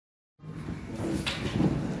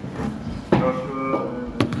Joshua in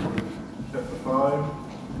chapter 5.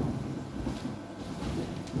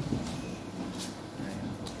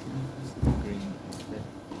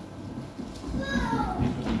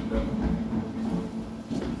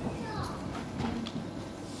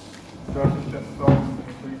 Joshua chapter 5,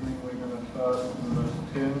 this evening we're going to start in verse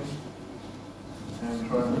 10 and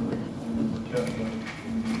try and read in the chapter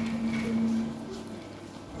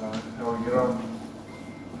how we get on.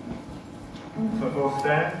 So we'll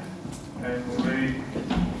stand and we'll read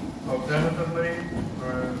alternatively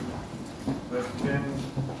through verse 10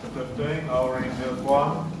 to 15. I'll read verse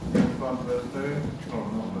 1, verse 1 to verse 2, or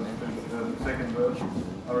not verse 2, but the second verse.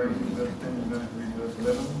 I'll read verse 10 and then read verse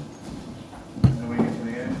 11, and then we get to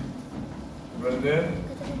the end. Ready there?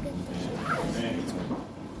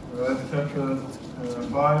 That's chapter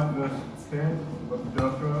 5, verse 10 of the book of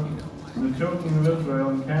Joshua. The children of Israel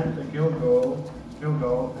encamped at Gilgal,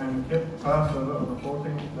 and kept the Passover on the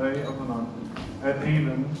 14th day of the month, at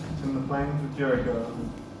even, in the plains of Jericho.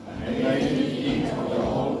 And they did eat of the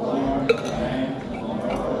whole corn of the land on the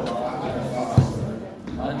road after the Passover,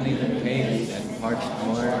 unleavened cakes and parched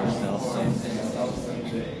corn, self-same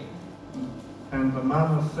day. And the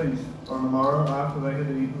manna ceased on the morrow after they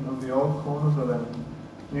had eaten of the old corn of the land.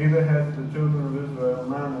 Neither had the children of Israel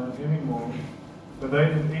manna any more, but they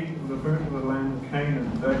did eat of the fruit of the land of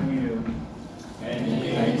Canaan that year. And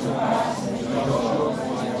it came to pass in Joshua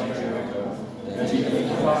was Jericho, that he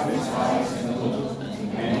lifted up his eyes and looked,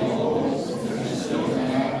 and behold, there stood a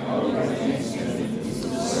man over against him, with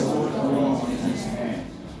the sword drawn in his hand.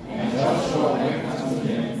 And Joshua went unto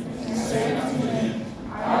him, and said unto him,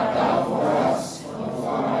 Art thou for us, or for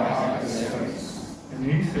our adversaries? And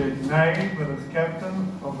he said, Nay, but as captain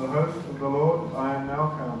of the host of the Lord I am now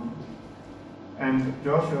come. And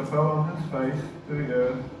Joshua fell on his face to the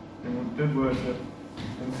earth, and did worship,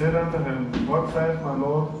 and said unto him, What saith my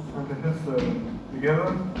Lord unto his servant? Together?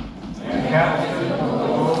 And the captain of the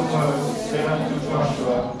Lord's host said unto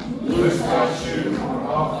Joshua, Loose thy shoe from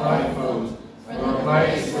off thy foot, for the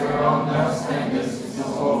place whereon thou standest is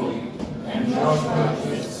holy. And Joshua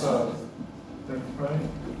did so. Let's pray.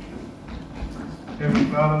 Heavenly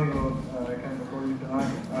Father, Lord, I came before you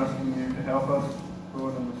tonight asking you to help us,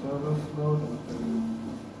 Lord, in the service, Lord, and to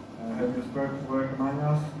have your Spirit to work among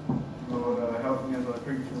us. Lord, help me as I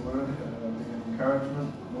preach your word, be an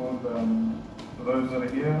encouragement, Lord, for those that are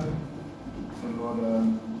here. And Lord,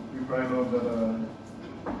 we pray, Lord,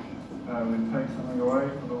 that we take something away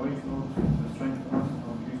for the week, Lord, to strengthen us and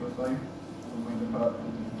Lord, keep us safe when we depart from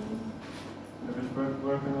this world. Have your Spirit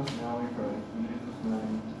work in us now, we pray. In Jesus'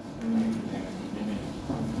 name, amen.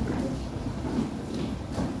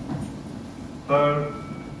 So,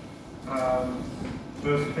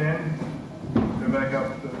 verse 10, go back up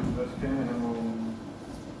to verse 10 and then we'll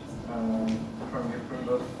try and get through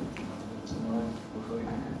this. We'll see.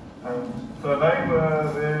 So they were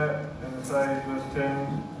there, and it says, verse 10,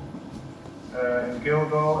 in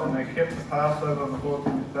Gilgal, and they kept the Passover on the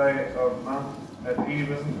 14th day of the month at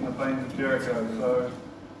even in the plains of Jericho. So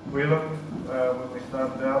we looked, when we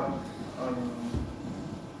started out on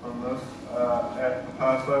this, at the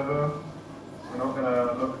Passover. We're not going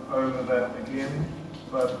to look over that again,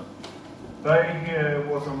 but they here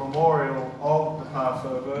was a memorial of the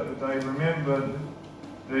Passover. They remembered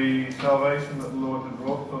the salvation that the Lord had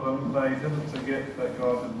wrought for them. They didn't forget that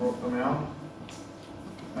God had brought them out.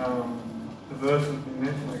 The verse has been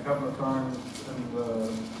mentioned a couple of times in the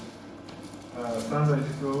Sunday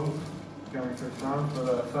school, going through Psalms,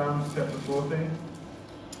 but Psalms chapter 40.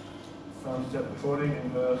 Psalms chapter 40 in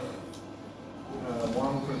verse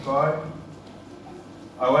 1 through 5.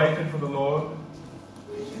 I waited for the Lord,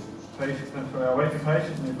 I waited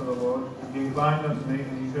patiently for the Lord, and he inclined unto me,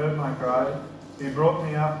 and he heard my cry. He brought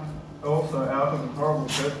me up also out of the horrible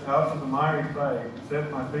pit, out of the miry clay, and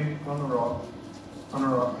set my feet on a rock,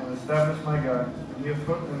 and established my goings. And he hath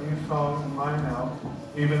put a new song in my mouth,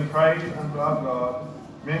 even praise unto our God.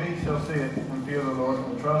 Many shall see it, and fear the Lord,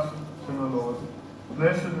 and trust in the Lord.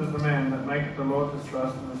 Blessed is the man that maketh the Lord his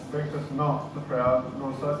trust, and respecteth not the proud,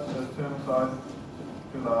 nor such as turn aside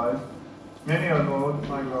to lies. Many, O Lord,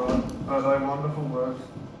 my God, are thy wonderful works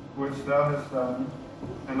which thou hast done,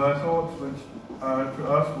 and thy thoughts which are to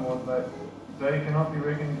us, Lord, that they cannot be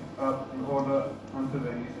reckoned up in order unto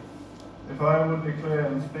thee. If I would declare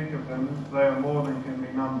and speak of them, they are more than can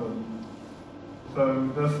be numbered. So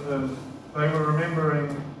this is, they were remembering,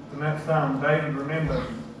 in that psalm, David remembered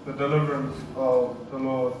the deliverance of the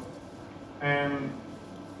Lord. And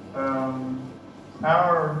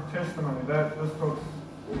our testimony, that this talks,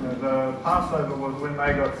 the Passover was when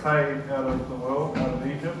they got saved out of the world, out of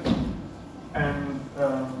Egypt. And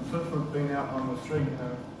since we've been out on the street,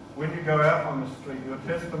 when you go out on the street, your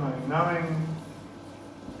testimony, knowing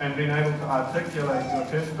and being able to articulate your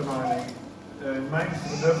testimony, it makes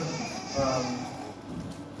a difference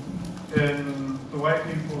in the way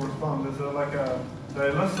people respond.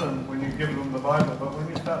 They listen when you give them the Bible, but when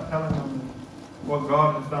you start telling them what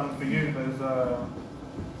God has done for you, there's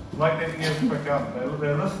like their ears prick up.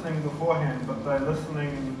 They're listening beforehand, but they're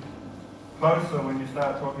listening closer when you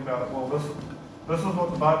start talking about it. Well, this is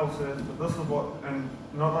what the Bible says, but this is what, and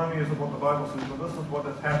not only is it what the Bible says, but this is what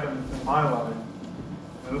has happened in my life.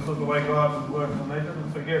 And this is the way God has worked. And they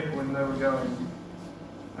didn't forget when they were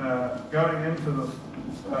going into this,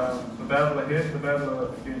 the battle ahead, the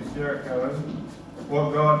battle against Jericho,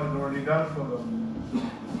 what God had already done for them.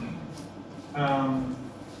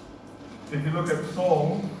 If you look at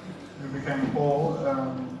Saul, who became Paul,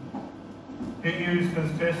 he used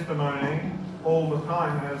his testimony all the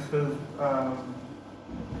time as his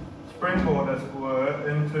springboard, as it were,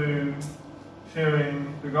 into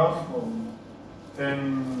sharing the gospel.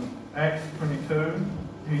 In Acts 22,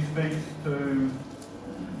 he speaks to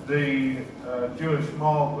the Jewish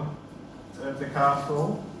mob at the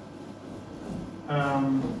castle,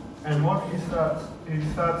 and what he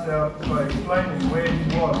starts out by explaining where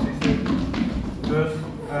he was. He said, verse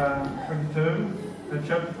 22,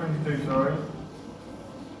 chapter 22, sorry.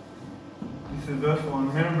 He said, verse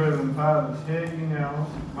 1, Men and brethren, fathers, hear ye now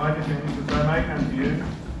my defence, which I make unto you.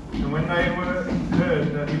 And when they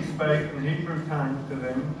heard that he spake in Hebrew tongue to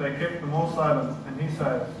them, they kept them all silent. And he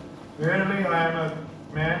said, Verily I am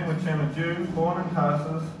a man which am a Jew, born in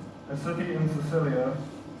Tarsus, a city in Cilicia,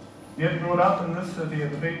 yet brought up in this city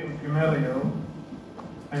at the feet of Gamaliel,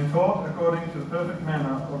 and taught according to the perfect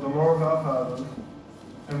manner of the law of our fathers,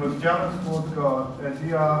 and was jealous towards God, as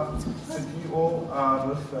ye all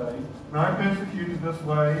are this day. And I persecuted this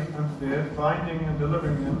way unto death, binding and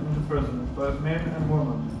delivering them into prison, both men and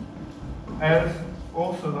women. As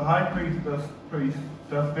also the high priest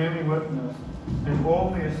doth bear me witness, and all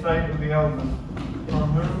the estate of the elders,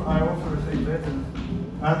 from whom I also received letters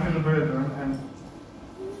unto the brethren, and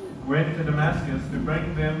went to Damascus to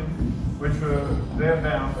bring them which were there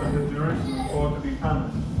bound unto Jerusalem for to be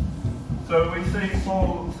punished. So we see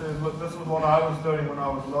Paul says, look, this is what I was doing when I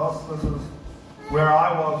was lost. This is where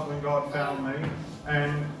I was when God found me.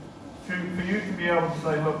 And for you to be able to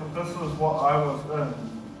say, look, this is what I was in.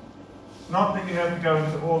 Not that you have to go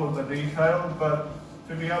into all of the details, but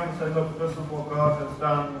to be able to say, look, this is what God has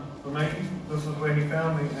done for me. This is where he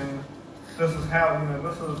found me. And this is how,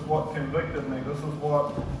 this is what convicted me. This is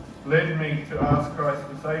what led me to ask Christ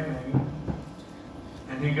to save me.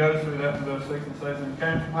 And he goes through that in verse 6 and says, And it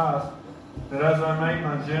came to pass that as I made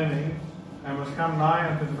my journey and was come nigh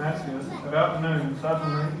unto Damascus, about noon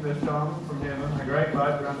suddenly there shone from heaven a great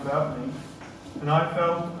light round about me, and I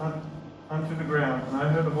fell unto the ground, and I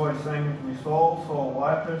heard a voice saying unto me, Saul, Saul,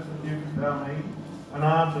 why persecutest thou me? And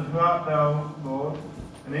I answered, Who art thou, Lord?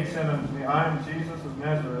 And he said unto me, I am Jesus of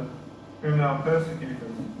Nazareth, whom thou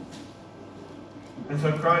persecutest. And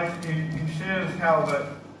so Christ, he shares how that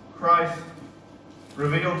Christ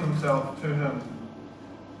revealed himself to him.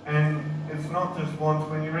 And it's not just once.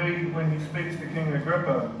 When you read, when he speaks to King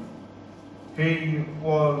Agrippa, he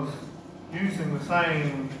was using the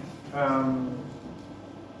same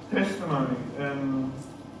testimony in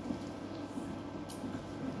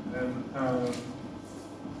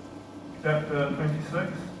chapter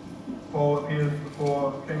 26. Paul appears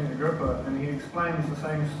before King Agrippa and he explains the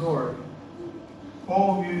same story.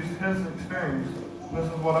 Paul used his experience. This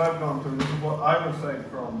is what I've gone through. This is what I was saved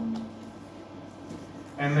from.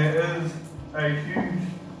 And there is a huge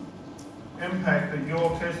impact that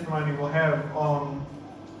your testimony will have on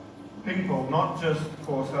people, not just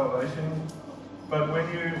for salvation, but when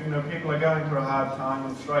people are going through a hard time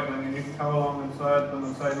and struggling, and you can come alongside them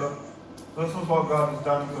and say, look, this is what God has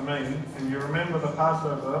done for me. And you remember the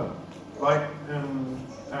Passover, like in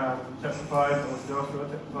chapter 5 of Joshua,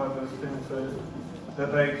 chapter 5 verse 10 says,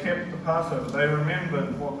 that they kept the Passover. They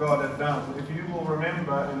remembered what God had done. If you will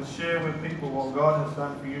remember and share with people what God has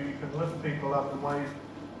done for you, you can lift people up in ways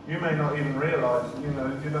you may not even realize. You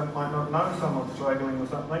might not know someone's struggling with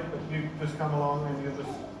something, but you just come along and you're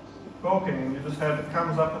just talking, and you just have it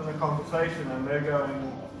comes up in the conversation, and they're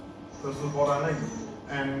going, this is what I need.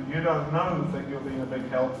 And you don't know that you're being a big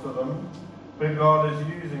help to them, but God is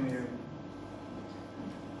using you.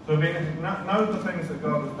 So know the things that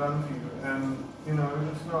God has done for you. And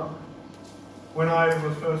it's not, when I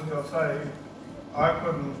was first got saved, I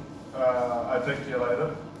couldn't articulate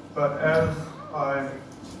it, but as I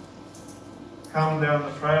come down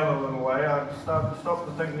the trail a little way, I started to stop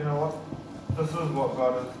to think, this is what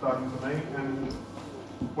God has done for me. And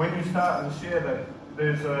when you start and share that,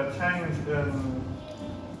 there's a change in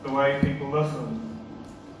the way people listen.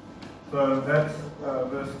 So that's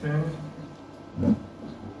verse 10.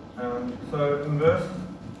 So in verse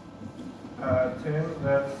 10,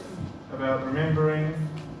 that's about remembering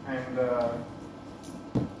and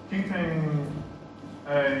keeping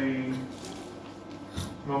a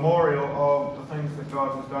memorial of the things that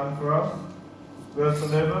God has done for us. Verse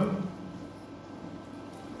 11,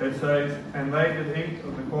 it says, "And they did eat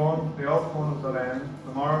of the corn, the old corn of the land,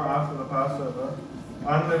 the morrow after the Passover,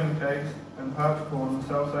 unleavened cakes and parched corn the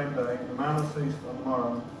selfsame day, and manna ceased on the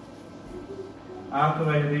morrow. After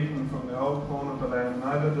they had eaten from the old corn of the land,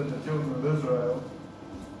 neither had the children of Israel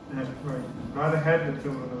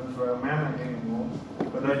manna anymore,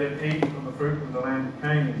 but they did eat from the fruit of the land of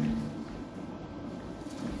Canaan."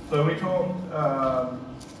 So we talked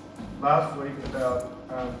last week about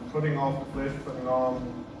putting off the flesh, putting on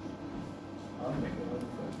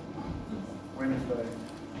Wednesday.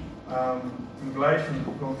 In Galatians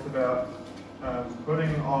it talks about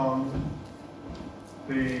putting on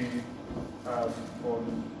the, or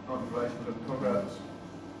not Galatians, but talk about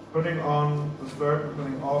putting on the Spirit and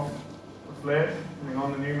putting off the flesh, putting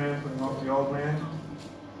on the new man, putting off the old man.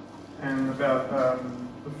 And about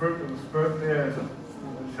the fruit of the Spirit there, it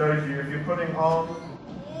shows you if you're putting on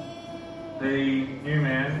the new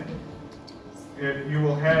man, you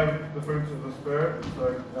will have the fruits of the Spirit.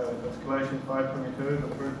 So that's Galatians 5:22. The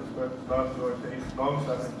fruit of the Spirit is love, joy, peace,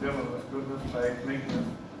 long-suffering, gentleness, goodness, faith, meekness,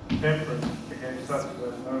 temperance. Against such there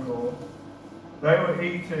is no law. They were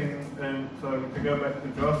eating, and so to go back to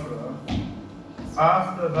Joshua,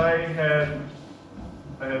 after they had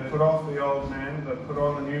put off the old man, they put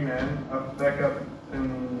on the new man, back up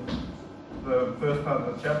in the first part of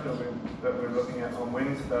the chapter that we're looking at on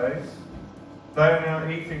Wednesdays. They are now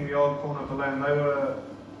eating the old corn of the land. They were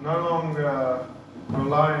no longer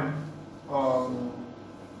reliant on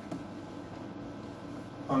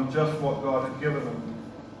just what God had given them.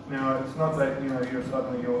 Now, it's not that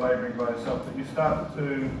you're labouring by yourself, but you start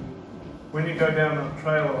to, when you go down the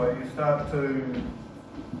trailway, you start to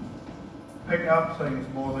pick up things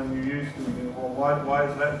more than you used to. You know, well, why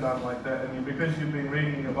is that done like that? And because you've been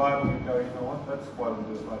reading your Bible, you go, you know what, that's why we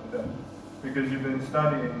do it like that. Because you've been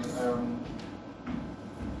studying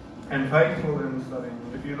and faithful in studying.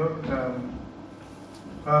 If you look,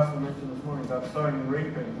 Pastor mentioned this morning about sowing and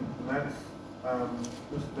reaping, and that's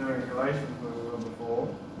just there in Galatians where we were before.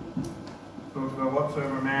 It talks about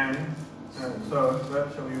whatsoever a man soweth,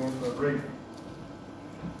 that shall he also reap.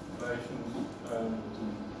 Galatians,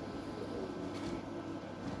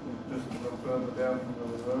 just a little further down from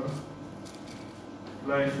where we were.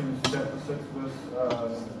 Galatians chapter 6 verse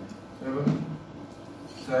 7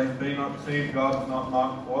 says, "Be not deceived, God is not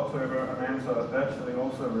mocked, whatsoever a man soweth, that shall he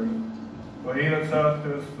also reap. For he that soweth to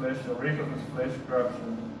his flesh shall reap of his flesh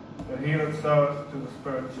corruption, but he that soweth to the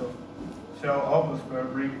Spirit shall of the Spirit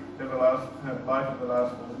reap life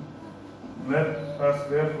everlasting. Let us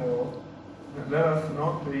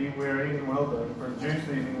not be weary in well doing, for in due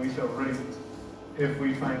season we shall reap, if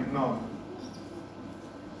we faint not."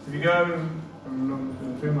 If you go, I'm not going to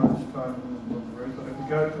spend too much time in the book of Ruth, but if you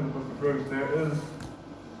go to the book of Ruth,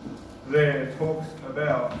 there talks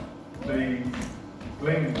about the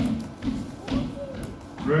gleaning.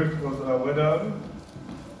 Ruth was a widow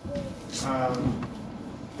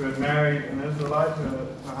who had married an Israelite.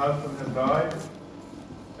 Her husband had died.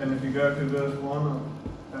 And if you go to verse 1,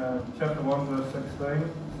 chapter 1, verse 16,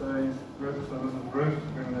 it says, so this is Ruth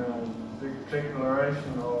in a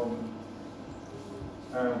declaration of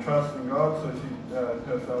trust in God, so she,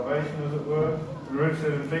 her salvation, as it were. Ruth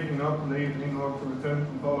said, "Seek not to leave thee, nor to return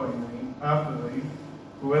from following thee after thee.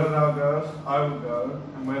 For where thou goest, I will go,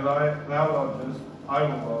 and where thou lodgest, I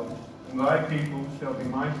will lodge. And thy people shall be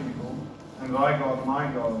my people, and thy God my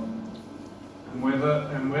God. And where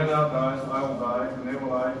thou diest, I will die, and there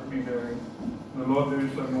will I be buried. And the Lord do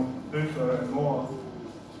so and more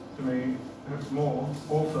to me, more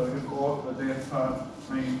also, if aught the death part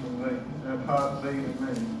me from thee, part thee and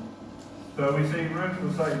me." So we see Ruth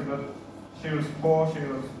was saved, but she was poor. She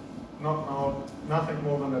was nothing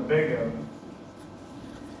more than a beggar.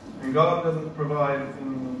 And God doesn't provide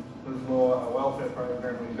in His law a welfare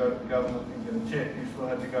program where you go to the government and get a check. You still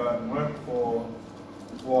had to go out and work for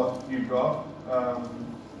what you got.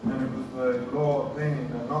 And it was the law of then.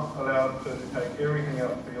 They're not allowed to take everything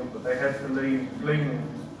out of the field, but they had to leave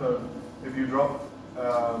gleanings. So if you dropped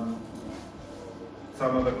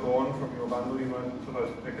some of the corn from your bundle, you weren't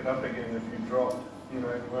supposed to pick it up again. If you dropped, you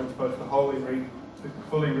weren't supposed to fully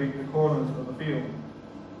reap the corners of the field.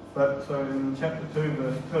 But so in chapter 2,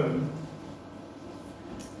 verse 2,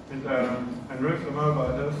 and Ruth the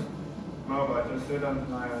Moabitess Moabitess, said unto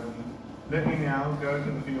Naomi, Let me now go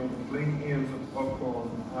to the field and glean ears of corn.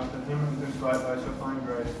 After him in whose sight I shall find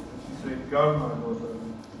grace. And she said, Go, my daughter.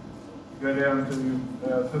 Go down to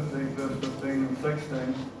 15, verse 15 and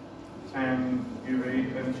 16, and you read,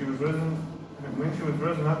 And when she was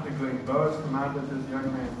risen up to glean, Boaz commanded his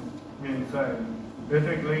young men, saying, Let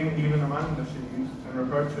her glean even among the sheaves, and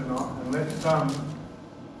reproach her not, and let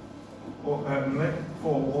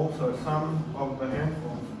fall also some of the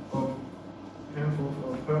handfuls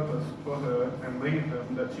of purpose for her, and leave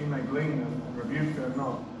them, that she may glean them, and rebuke her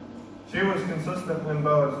not. She was consistent in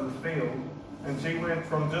Boaz's field, and she went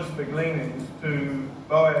from just the gleanings to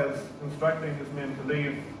Boaz instructing his men to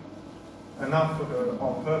leave enough for her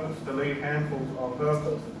on purpose, to leave handfuls on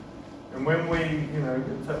purpose. And when we,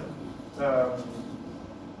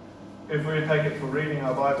 if we take it for reading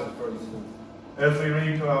our Bibles, for instance, as we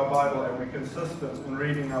read to our Bible and we're consistent in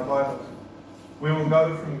reading our Bibles, we will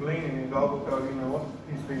go from gleaning and God will go, you know what,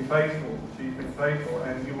 he's been faithful, she's been faithful,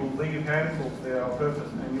 and you will leave handfuls there on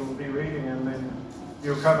purpose, and you'll be reading, and then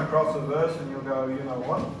you'll come across a verse and you'll go, you know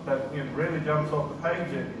what, that really jumps off the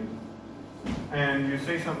page at you. And you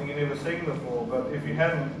see something you've never seen before, but if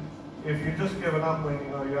you've just given up when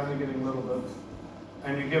you're only getting little bits,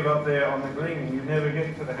 and you give up there on the gleaning, you never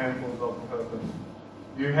get to the handfuls of the purpose.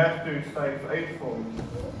 You have to stay faithful.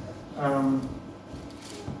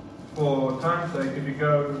 For time's sake, if you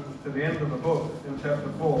go to the end of the book, in chapter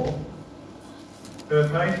 4, her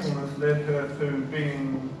faithfulness led her to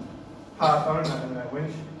being part owner in that.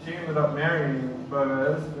 When she ended up marrying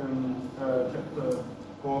Boaz in chapter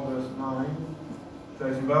 4, verse 9, it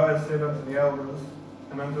says, And Boaz said unto the elders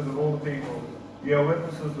and unto all the people, Ye are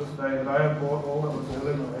witnesses this day that I have bought all that was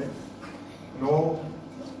Elimelech's, and all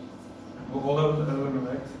that was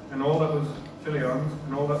Elimelech's, and all that was Chilion's,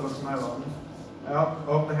 and all that was Mahlon's, out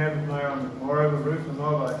of the hand of Naomi. Moreover, Ruth the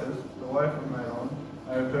Moabitess, the wife of Mahlon,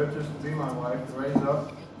 I have purchased to be my wife, to raise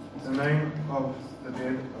up the name of the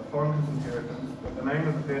dead upon his inheritance, but the name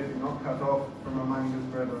of the dead be not cut off from among his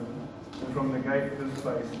brethren, and from the gate of his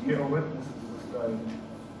place. Ye are witnesses this day.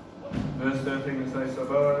 Verse 13 it says, So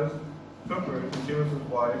Boaz took Ruth, and she was his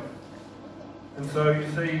wife. And so you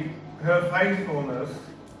see, her faithfulness,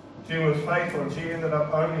 she was faithful, and she ended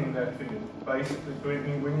up owning that field. Basically,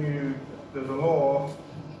 when there's a law,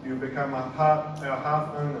 you become a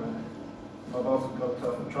half owner. My boss got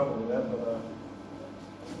himself in trouble with that,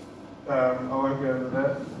 but I won't go into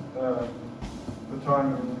that. The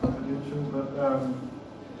time is confidential, but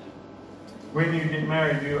when you get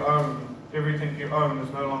married, you own everything you own is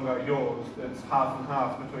no longer yours. It's half and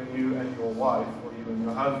half between you and your wife, or even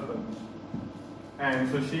your husband. And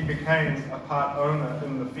so she became a part owner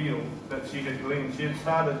in the field that she had gleaned. She had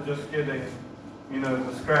started just getting,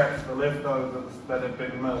 the scraps, the leftovers that had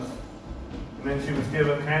been missed. And then she was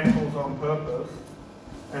given handfuls on purpose.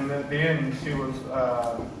 And at the end, she could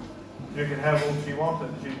have all she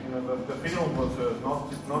wanted. The field was hers,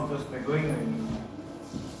 not just the gleanings.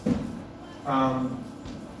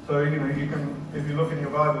 So, you can, if you look in your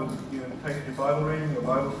Bible, take it your Bible reading, your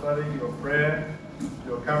Bible study, your prayer,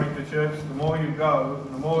 your coming to church, the more you go,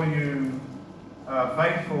 the more you are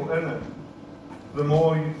faithful in it, the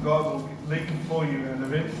more God will lead for you, and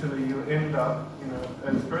eventually you'll end up,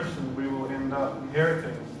 as Christians, we will end up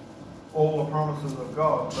inheriting all the promises of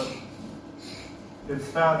God. But it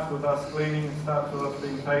starts with us gleaning, it starts with us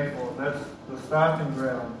being faithful. That's the starting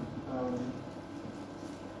ground.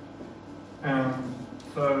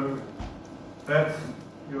 So that's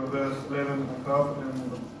your verse 11 and 12.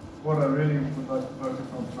 And what I really would like to focus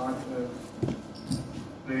on tonight is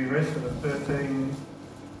the rest of it, 13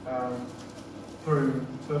 through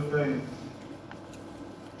 15.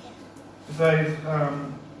 It says,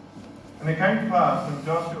 And it came to pass when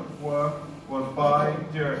Joshua's work was by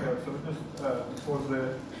Jericho. So we just pause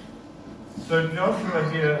there. So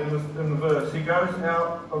Joshua here in the verse, he goes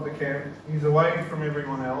out of the camp. He's away from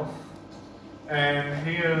everyone else. And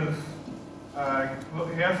he has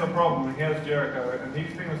a problem. He has Jericho, and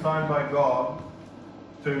he's been assigned by God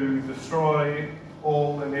to destroy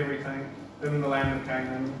all and everything in the land of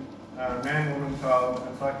Canaan, man, woman, child,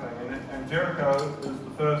 and suckling. And Jericho is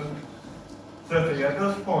the first city. At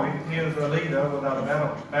this point, he is a leader without a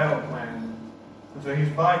battle plan. And so he's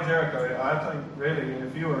by Jericho. I think, really,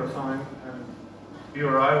 if you were assigned, and you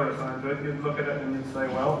or I were assigned to it, you'd look at it and you'd say,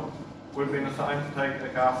 well, we've been assigned to take the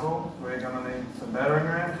castle. We're going to need some battering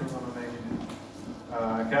rams. We're going to need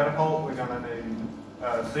a catapult. We're going to need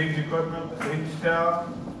siege equipment, a siege tower.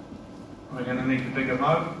 We're going to need to dig a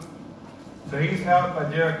moat. So he's out by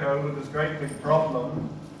Jericho with this great big problem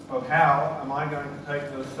of how am I going to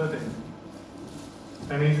take this city?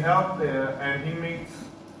 And he's out there and he meets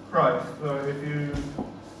Christ. So if you,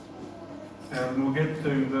 and we'll get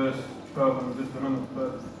to verse 12 in just a minute,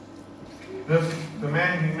 but the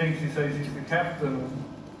man he meets, he says he's the captain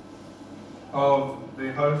of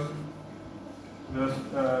the host. Verse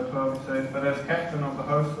 12 he says, but as captain of the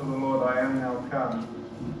host of the Lord I am now come.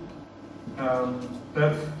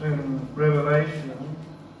 That's in Revelation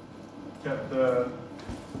chapter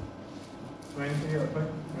 20, I think.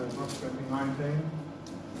 No, not 20, 19.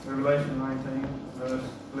 Revelation 19, verse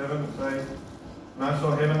 11, it says, and I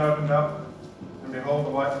saw heaven opened up, and behold, a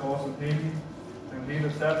white horse, and he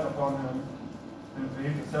that sat upon him,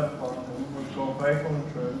 was called faithful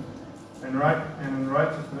and true, and in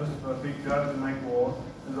righteousness doth he judge and make war.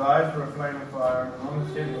 His eyes were a flame of fire, and on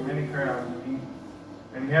his head were many crowns,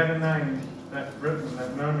 and he had a name that's written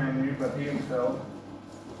that no man knew but he himself,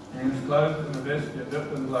 and he was clothed in a vesture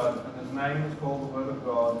dipped in blood, and his name is called the Word of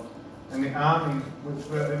God. And the armies which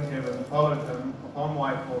were in heaven followed him upon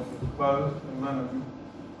white horses, clothed in linen,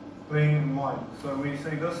 clean and white. So we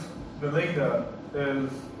see this, the leader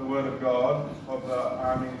is the Word of God of the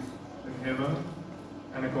armies in heaven.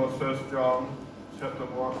 And of course, 1 John chapter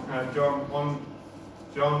 1,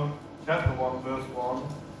 John chapter 1, verse 1.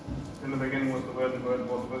 In the beginning was the Word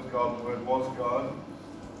was with God, the Word was God.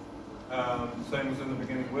 Same as in the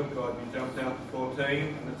beginning with God. You jump down to 14,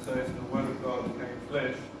 and it says the Word of God became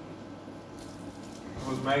flesh.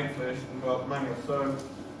 Was made flesh and dwelt among us. So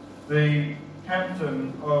the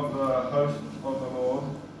captain of the host of the Lord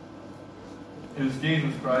is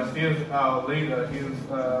Jesus Christ. He is our leader. He is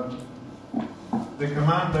the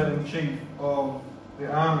commander-in-chief of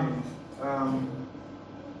the armies.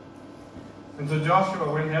 And so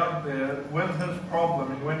Joshua went out there with his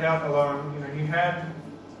problem. He went out alone. He had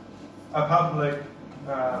a public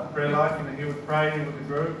prayer life. He would pray with a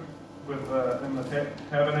group in the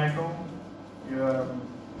tabernacle.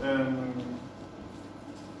 In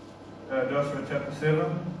Joshua chapter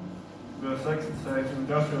 7, verse 6, it says, and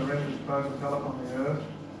Joshua rent his clothes and fell upon the earth,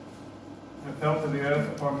 and fell to the earth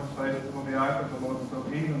upon his face before the ark of the Lord until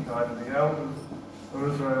eventide, and the elders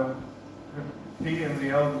of Israel, he and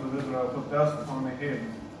the elders of Israel put dust upon their heads.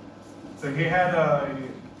 So he had a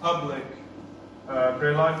public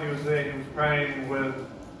prayer life. He was there, he was praying with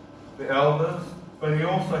the elders, but he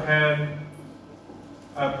also had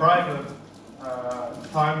a private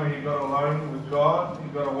time where he got alone with God. He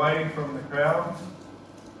got away from the crowds,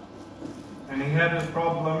 and he had his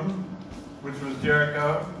problem, which was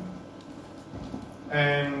Jericho.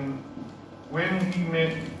 And when he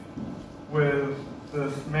met with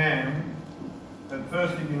this man, at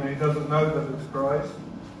first he doesn't know that it's Christ,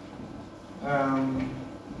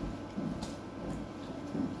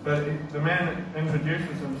 but the man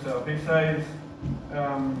introduces himself. He says,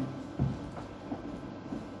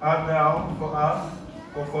 art thou for us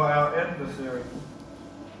or for our adversary?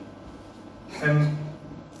 And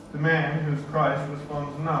the man, who's Christ,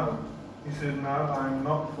 responds, no. He says, no, I'm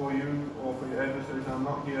not for you or for your adversaries. I'm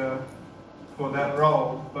not here for that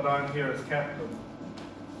role, but I'm here as captain.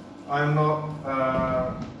 I'm not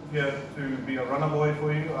here to be a runner boy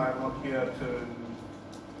for you. I'm not here to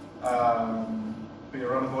be a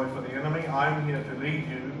runner boy for the enemy. I'm here to lead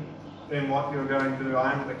you in what you're going to do.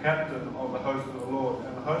 I am the captain of the host of the Lord.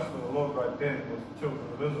 And the host of the Lord right then was the children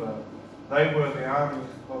of Israel. They were the armies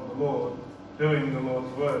of the Lord doing the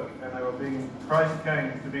Lord's work. And they were Christ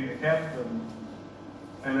came to be the captain.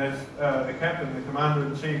 And as the captain, the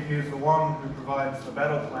commander-in-chief, he is the one who provides the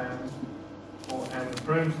battle plan and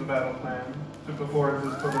approves the battle plan before it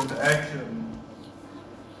is put into action.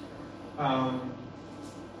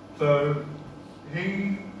 So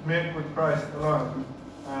he met with Christ alone.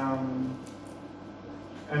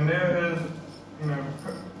 And there is,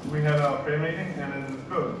 we have our prayer meeting, and it is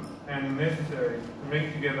good and necessary to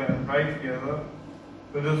meet together and pray together.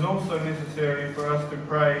 But it is also necessary for us to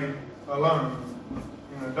pray alone.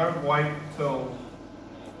 Don't wait till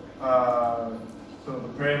the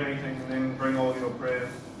prayer meeting and then bring all your prayers.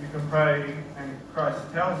 You can pray, and Christ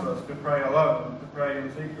tells us to pray alone, to pray in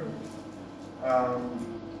secret.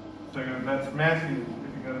 So that's Matthew.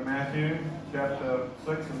 If you go to Matthew chapter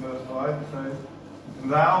 6 and verse 5, it says,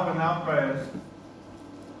 and thou, when thou prayest,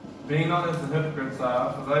 be not as the hypocrites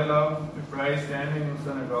are, for they love to pray standing in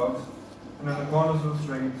synagogues and in the corners of the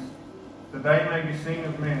streets, that they may be seen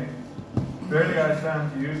of men. Verily I say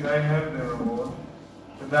unto you, they have their reward.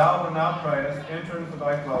 But thou, when thou prayest, enter into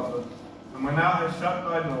thy closet, and when thou hast shut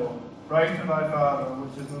thy door, pray to thy Father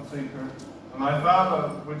which is in secret, and thy Father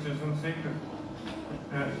which is in secret,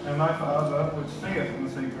 and thy Father which seeth in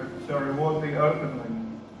secret shall reward thee openly.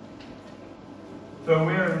 So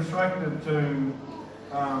we are instructed to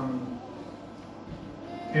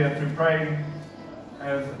pray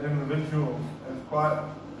as individuals, as quite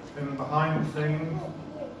in behind the scenes,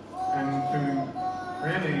 and to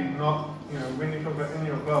really not, when you talk about in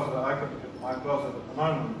your closet, I could get my closet at the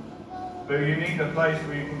moment, but you need a place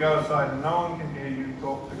where you can go aside and no one can hear you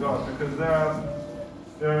talk to God, because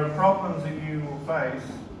there are problems that you will face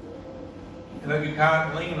that you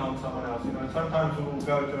can't lean on someone else. Sometimes we'll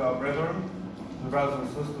go to our brethren, the brothers and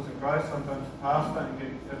sisters in Christ, sometimes the pastor, and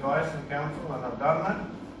get advice and counsel, and I've done that,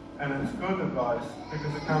 and it's good advice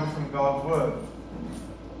because it comes from God's Word.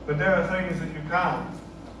 But there are things that you can't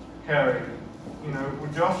carry.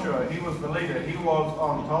 With Joshua, he was the leader, he was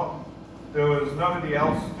on top. There was nobody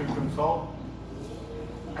else to consult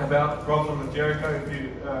about the problem of Jericho. If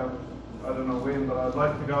you, I don't know when, but I'd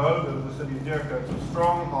like to go over the city of Jericho. It's a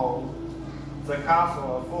stronghold, it's a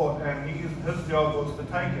castle, a fort, and his job was to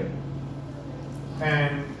take it.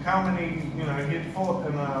 And how many, he had fought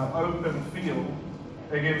in an open field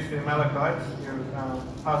against the Amalekites.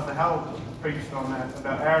 Pastor Hal preached on that,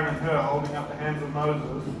 about Aaron and Hur holding up the hands of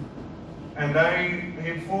Moses. And he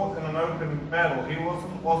had fought in an open battle. He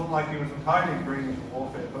wasn't like he was entirely green to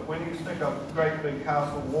warfare, but when you stick up a great big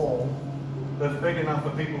castle wall that's big enough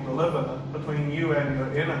for people to live in it, between you and your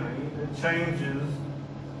enemy, it changes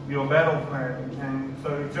your battle plan. And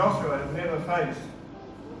so Joshua had never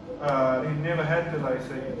he'd never had to lay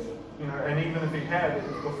siege. And even if he had, it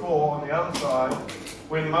was before on the other side,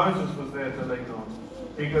 when Moses was there to lean on.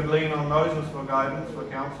 He could lean on Moses for guidance, for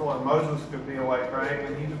counsel, and Moses could be away praying,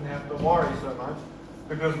 and he didn't have to worry so much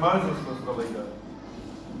because Moses was the leader.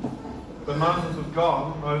 But Moses is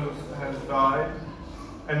gone, Moses has died,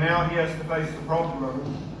 and now he has to face the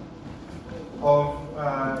problem of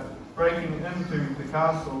breaking into the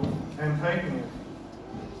castle and taking it.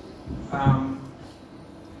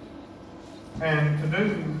 And to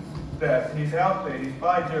do that, he's out there, he's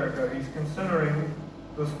by Jericho, he's considering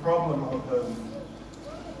this problem of his.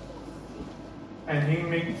 And he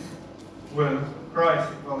meets with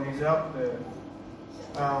Christ while he's out there.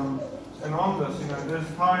 And on this,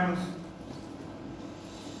 there's times,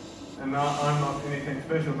 and I'm not anything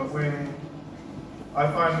special, but when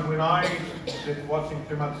I find that when I get watching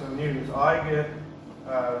too much of the news, I get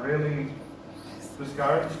really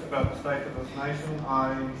discouraged about the state of this nation.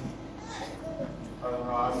 I'm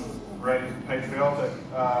raised patriotic.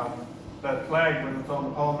 That flag, when it's on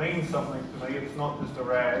the pole, means something to me. It's not just a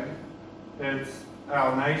rag. It's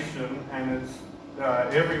our nation, and it's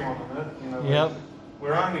everyone in it. Yep.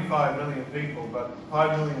 We're only 5 million people, but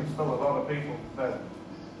 5 million is still a lot of people that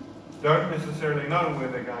don't necessarily know where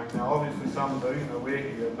they're going. Now, obviously some do, we're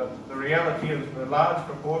here, but the reality is a large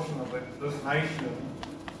proportion of this nation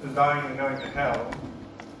is dying and going to hell.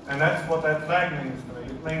 And that's what that flag means to me.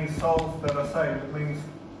 It means souls that are saved. It means,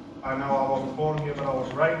 I know I wasn't born here, but I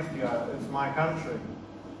was raised here. It's my country.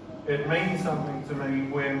 It means something to me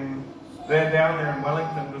when they're down there in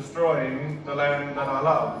Wellington destroying the land that I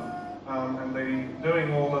love. And they're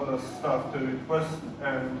doing all of this stuff to twist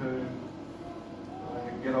and to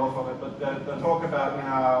get off of it, but they talk about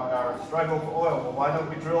our struggle for oil. Well, why don't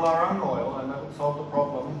we drill our own oil, and that would solve the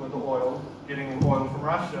problem with the oil, getting oil from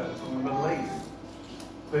Russia, from the Middle East.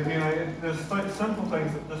 But there's simple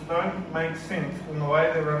things that just don't make sense in the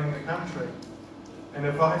way they're running the country. And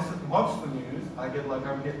if I sit and watch the news, I get like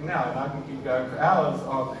I'm getting now, and I can keep going for hours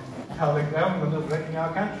on how the government is wrecking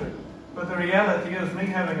our country. But the reality is, me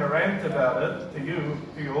having a rant about it, to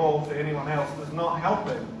you all, to anyone else, is not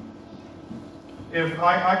helping. If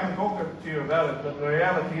I can talk to you about it, but the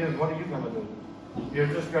reality is, what are you going to do? You're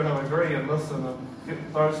just going to agree and listen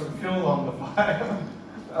and throw some fuel on the fire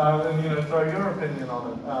and throw your opinion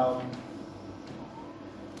on it.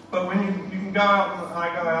 But when you can go out, and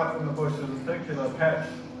I go out in the bush, there's a particular patch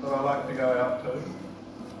that I like to go out to,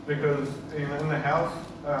 because in the house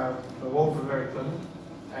the walls are very thin,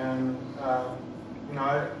 and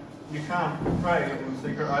you can't pray in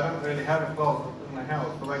secret. I don't really have a closet in the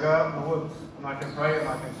house, but I go out in the woods and I can pray and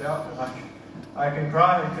I can shout and I can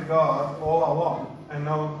cry to God all I want, and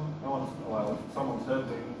no one's, well, someone's heard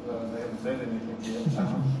me, they haven't said anything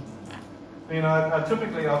yet.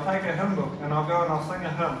 I'll take a hymn book and I'll go and I'll sing a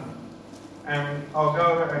hymn, and I'll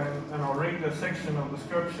go and I'll read a section of the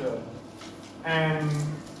scripture, and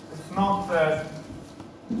it's not that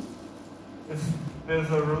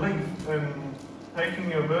there's a relief in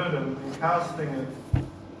taking your burden and casting it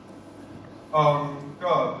on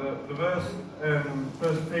God. The verse in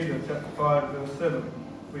 1 Peter chapter 5 verse 7,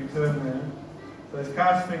 we turn there, says,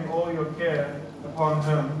 casting all your care upon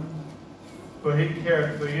him, for he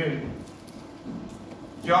careth for you.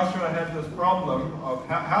 Joshua had this problem of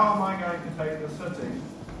how am I going to take the city?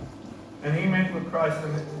 And he met with Christ,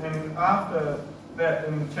 and after that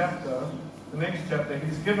in the chapter, the next chapter,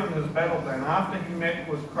 he's given his battle plan. After he met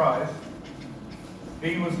with Christ,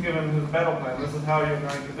 he was given his battle plan. This is how you're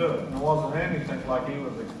going to do it. And it wasn't anything like he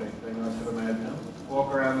was expecting, I should imagine.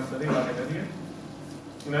 Walk around the city like an idiot.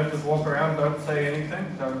 Just walk around, don't say anything,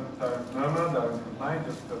 don't murmur, don't complain,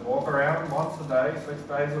 just walk around once a day, 6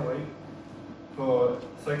 days a week, for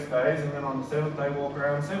 6 days, and then on the 7th day walk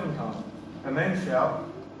around 7 times. And then shout.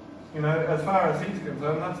 As far as he's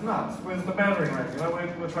concerned, that's nuts. Where's the battering ram?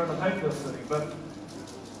 We're trying to take this city. But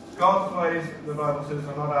God's ways, the Bible says,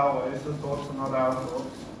 are not our ways. His thoughts are not our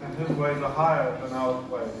thoughts. And his ways are higher than our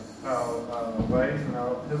ways. Our ways and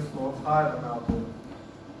his thoughts higher than our thoughts.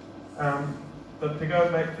 But to go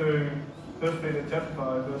back to 1 Peter chapter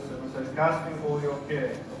 5, verse 7, it says, casting all your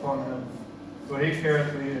care upon him, for he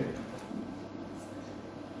careth for you.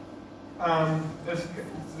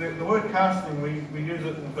 The word casting, we use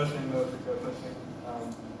it in fishing, those who go fishing.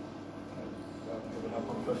 I've given up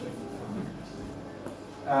on fishing.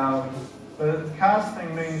 But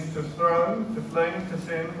casting means to throw, to fling, to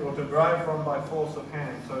send, or to drive from by force of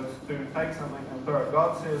hand. So it's to take something and throw it.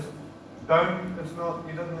 God says, he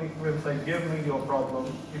doesn't even say, give me your problem.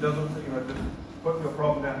 He doesn't say, just put your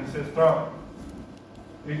problem down. He says, throw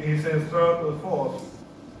it. He says, throw it with force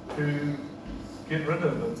to get rid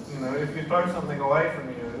of it. If you throw something away from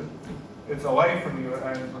you, it's away from you,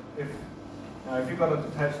 and if you've got it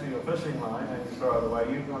attached to your fishing line and you throw it away,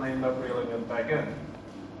 you're going to end up reeling it back in.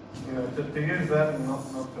 To use that, and not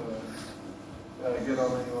to get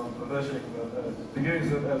on anyone for fishing, but to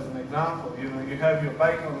use it as an example, you have your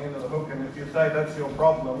bait on the end of the hook, and if you say that's your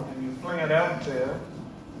problem, and you fling it out there,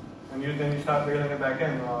 and then you start reeling it back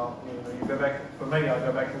in, you go back, for me, I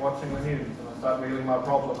go back to watching the news, and I start reeling my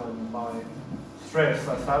problem and my stress,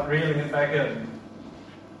 I start reeling it back in.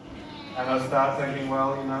 And I start thinking,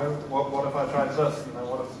 well, what if I tried this?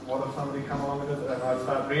 What if somebody come along with it? And I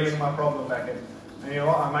start reeling my problem back in. And you know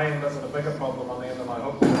what? I may end up with a bigger problem on the end of my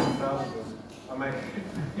hook than I started with.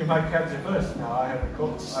 You might catch a fish. Now, I think I've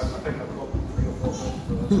caught 3 or 4 fish,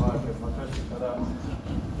 so that's why I get my fish. But,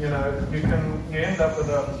 you end up with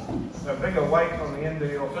a bigger weight on the end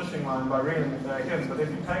of your fishing line by reeling it back in. But if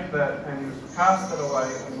you take that and you cast it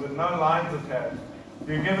away and with no lines attached,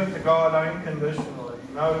 you give it to God unconditionally,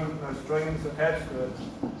 no strings attached to it,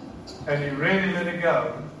 and you really let it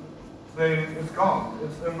go, then it's gone.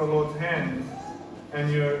 It's in the Lord's hands. And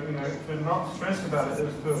to not stress about it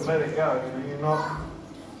is to let it go. You're not,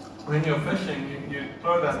 when you're fishing, you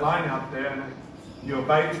throw that line out there and your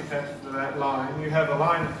bait's attached to that line. You have a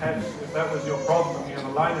line attached. If that was your problem, you have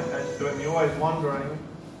a line attached to it, and you're always wondering,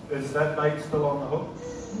 is that bait still on the hook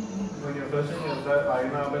when you're fishing? Is that,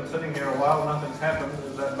 I've been sitting here a while, nothing's happened.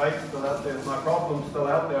 Is that bait still out there? Is my problem still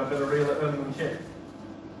out there? I better reel it in and check.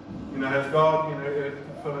 Has God,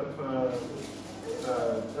 for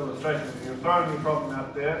illustration, you're throwing your problem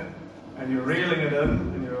out there, and you're reeling it in,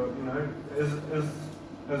 and is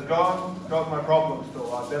God got my problem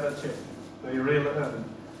still? I better check. So you reel it in,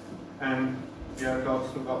 and God's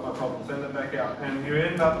still got my problem. Send it back out, and you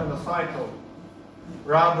end up in a cycle.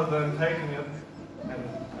 Rather than taking it, and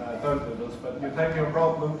don't do this, but you take your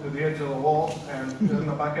problem to the edge of the wall and in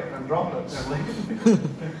the bucket and drop it and leave it.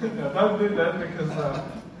 Now, don't do that because,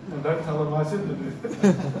 and don't tell them I said to do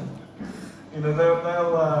that.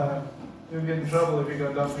 You'll get in trouble if you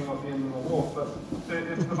go dumping off the end of the wharf. But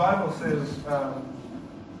if the Bible says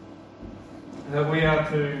that we are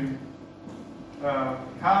to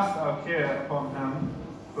cast our care upon him,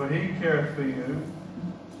 for he careth for you.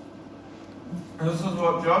 And this is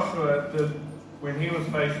what Joshua did when he was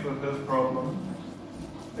faced with his problem.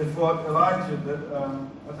 It's what Elijah did.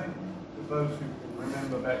 I think for those who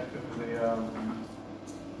remember back to the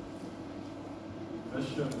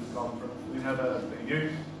missions conference, we had the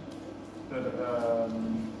youth, that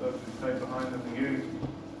those who stayed behind in the youth,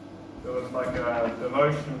 there was like a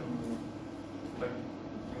devotion, I think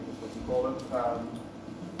that's what you call it.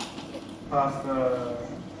 Pastor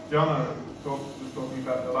Jono was talking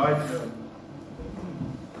about Elijah,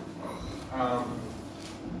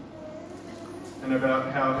 and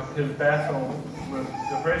about how his battle with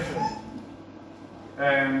depression.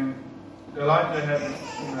 And Elijah had,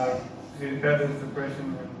 he had his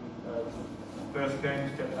depression in 1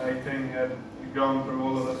 Kings chapter 18. He'd gone through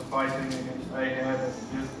all of this fighting against Ahab and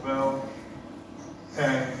Jezebel,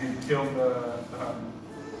 and he killed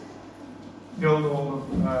all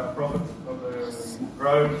the prophets of the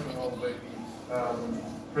groves and all the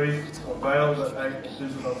priests of Baal that ate at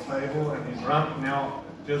Jezebel's table, and he's run. Now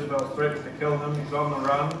Jezebel threatens to kill him. He's on the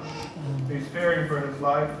run. He's fearing for his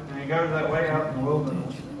life, and he goes that way out in the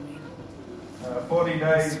wilderness. 40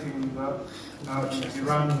 days he was up. He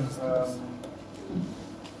runs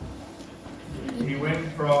he went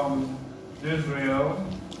from Israel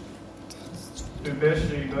to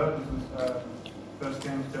Beersheba. This is 1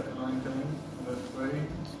 Kings chapter 19, verse 3.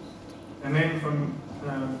 And then from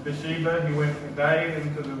Beersheba he went a day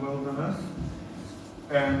into the wilderness.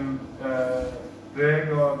 And there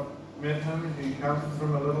God met him. He comforted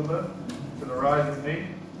him a little bit. He said, "Arise and eat."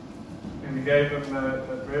 And he gave him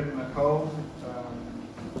the bread and the coals.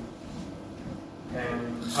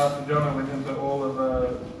 And Pastor John went into all of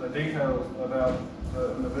the details about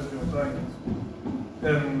the individual things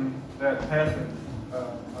in that passage. I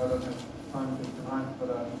don't have time to tonight, but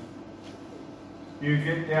you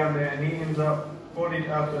get down there and he ends up 40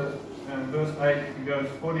 after verse 8. He goes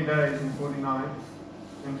 40 days and 40 nights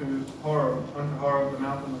into Horeb, the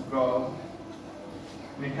mountain of God.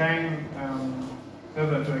 And he came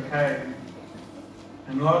thither to a cave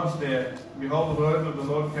and lodged there. Behold, the word of the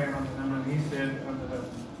Lord came unto him, and he said unto him,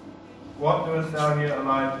 "What doest thou here,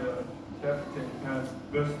 Elijah?" Chapter 10,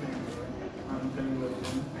 verse 10.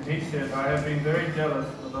 And he said, "I have been very jealous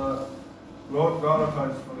for the Lord God of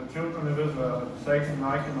hosts, for the children of Israel have forsaken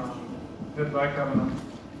thy commandment, hid thy covenant,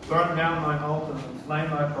 thrown down thine altars, and slain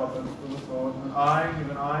thy prophets with the sword, and I,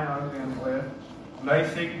 even I, only am left, and they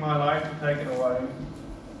seek my life to take it away."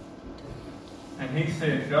 And he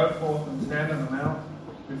said, "Go forth and stand in the mount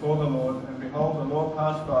before the Lord." And behold, the Lord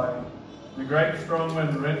passed by, and a great strong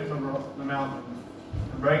wind rent the mountains,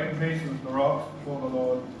 and brake in pieces the rocks before the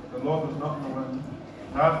Lord. But the Lord was not in the wind.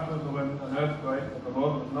 And after the wind, an earthquake, but the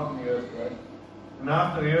Lord was not in the earthquake. And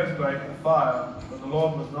after the earthquake, a fire, but the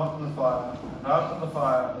Lord was not in the fire. And after the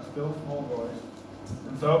fire, a still small voice.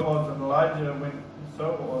 And so it was that Elijah went,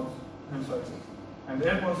 and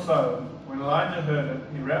it was so, when Elijah heard it,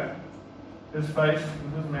 he wrapped his face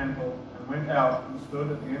in his mantle, and went out and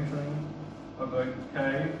stood at the entering of the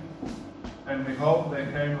cave. And behold,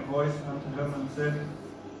 there came a voice unto him and said,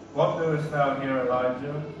 "What doest thou here,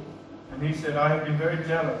 Elijah?" And he said, "I have been very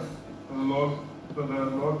jealous for the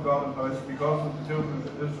Lord God of hosts, because the children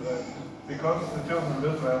of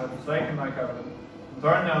Israel have forsaken thy covenant, and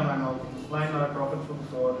thrown down thine altars, and slain thy prophets with the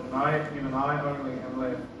sword, and I, even I only, am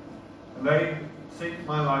left. And they seek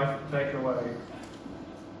my life to take it away."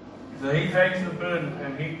 So he takes the burden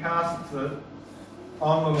and he casts it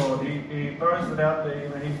on the Lord. He throws it out there.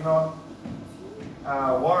 He's not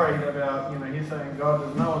worried about, he's saying, "God,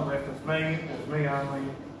 there's no one left. It's me only,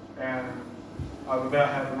 and I've about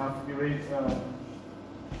had enough." You read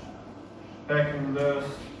back in verse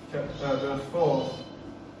 4,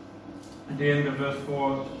 at the end of verse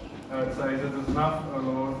 4, it says, "It is enough, O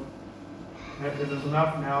Lord. It is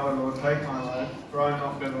enough now, O Lord, take my life, for I am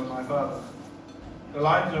not better than my fathers."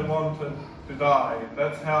 Elijah wanted to die.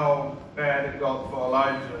 That's how bad it got for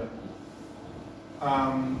Elijah.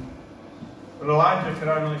 But Elijah could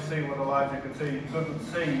only see what Elijah could see. He couldn't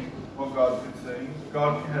see what God could see.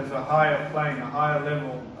 God has a higher plane, a higher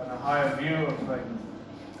level, and a higher view of things.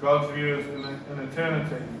 God's view is in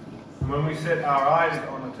eternity. And when we set our eyes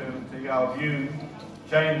on eternity, our view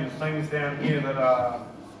changes. Things down here that are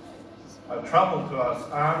trouble to us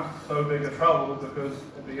aren't so big a trouble, because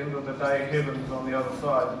at the end of the day, heaven's on the other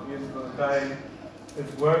side. At the end of the day,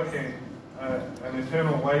 it's working an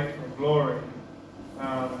eternal weight of glory.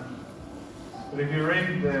 But if you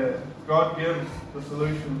read there, God gives the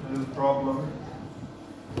solution to his problem.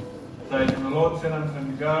 It says, "And the Lord said unto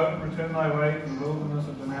him, Go, return thy way to the wilderness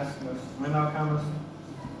of Damascus. When thou comest,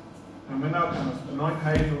 anoint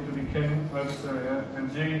Hazael to be king over Syria, and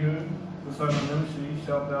Jehu, the son of Nimshi,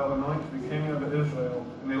 shalt thou anoint to be king over Israel.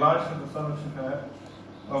 And Elisha, the son of Shaphat,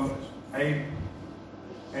 of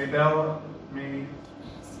Abel me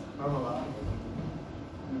Omelah."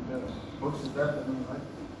 Books is that anyway.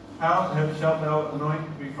 "How shalt thou anoint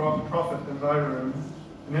to be prophet in thy room?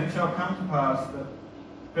 And it shall come to pass that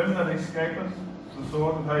him that escapeth the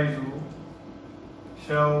sword of Hazael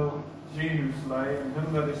shall Jehu slay, and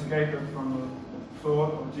him that escapeth from the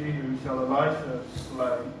sword of Jehu shall Elisha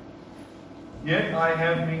slay. Yet I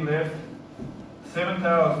have me left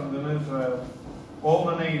 7,000 in Israel, all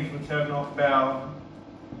the knees which have not bowed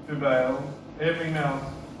to Baal, every mouth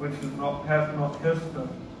which hath not kissed him."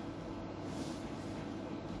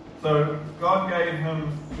 So God gave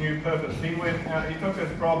him new purpose. He went out, he took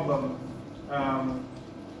his problem,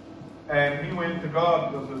 and he went to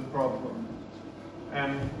God with his problem.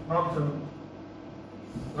 And not to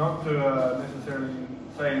necessarily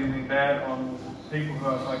say anything bad on people who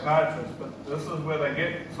are psychiatrists, but this is where they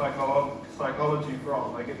get psychology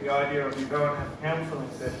from. They get the idea of you go and have counselling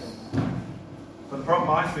sessions. But the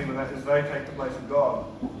problem I see with that is they take the place of God.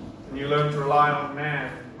 And you learn to rely on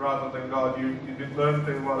man rather than God. You learn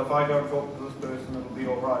to, well, if I go and talk to this person, it'll be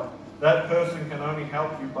all right. that person can only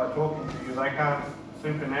help you by talking to you. They can't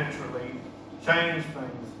supernaturally change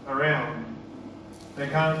things around. They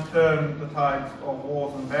can't turn the tides of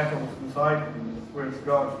wars and battles inside you, whereas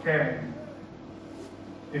God can.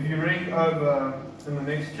 If you read over in the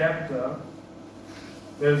next chapter,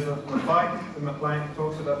 there's the fight in the plain. It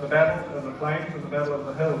talks about the battle of the plains and the battle of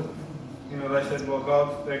the hills. You know, they said, well,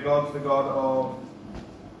 God's the God of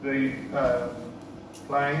the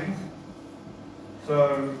plains.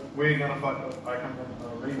 So we're going to fight. I can't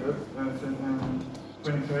read it. It's in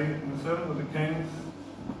 23. And the servant of the kings.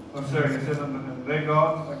 I'm sorry, he said unto him, their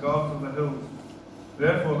gods are gods of the hills.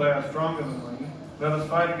 Therefore they are stronger than we. Let us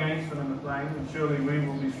fight against them in the plain, and surely we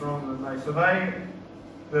will be stronger than they. So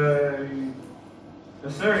the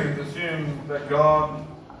Assyrians assumed that God,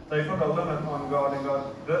 they put a limit on God, and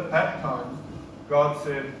God, at that time, God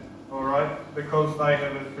said, all right, because they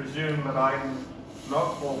have presumed that I'm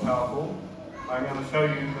not all-powerful, I'm going to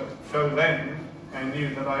show them and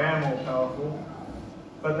you that I am all-powerful.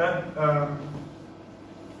 But that,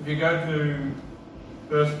 if you go to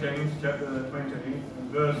 1 Kings chapter 20,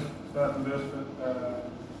 and start in verse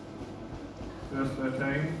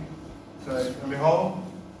 13, so, and behold,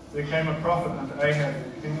 there came a prophet unto Ahab,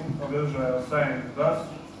 the king of Israel, saying, Thus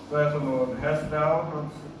saith the Lord, Hast thou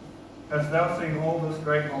seen all this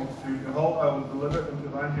great multitude? Behold, I will deliver it into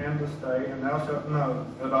thine hand this day, and thou shalt know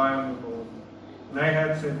that I am the Lord. And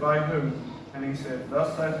Ahab said, By whom? And he said,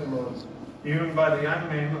 Thus saith the Lord, even by the young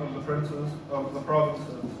men of the princes of the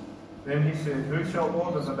provinces. Then he said, Who shall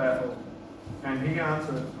order the battle? And he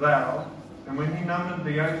answered, Thou. And when he numbered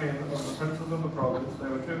the young men of the princes of the province, they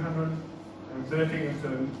were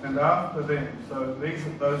 232, and after them, so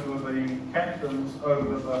those were the captains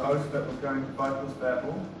over the host that was going to fight this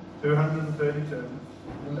battle, 232.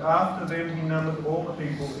 And after them he numbered all the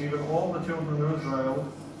people, even all the children of Israel,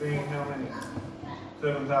 being how many?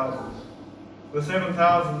 7,000. The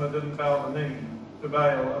 7,000 that didn't bow the knee to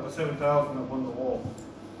Baal are the 7,000 that won the war.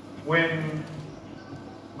 When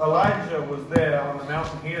Elijah was there on the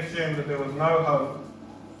mountain, he assumed that there was no hope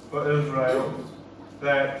for Israel,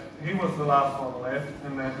 that he was the last one left,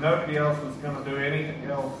 and that nobody else was going to do anything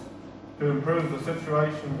else to improve the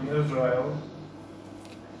situation in Israel.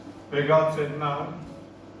 But God said, no,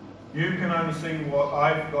 you can only see what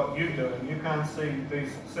I've got you doing. You can't see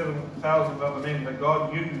these 7,000 other men that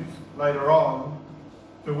God used later on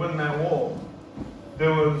to win that war.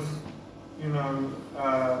 There was,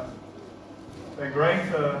 a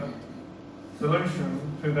greater solution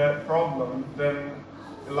to that problem than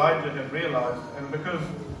Elijah had realized. And because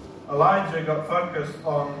Elijah got focused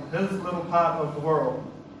on his little part of the world,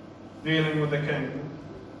 dealing with the king,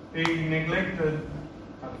 he neglected.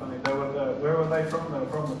 How funny, where were they from? They were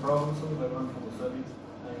from the provinces, they weren't from the cities.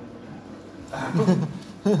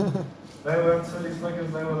 They weren't city slickers,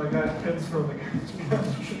 they were the kids from the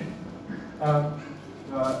country.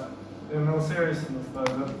 In all seriousness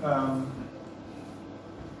though,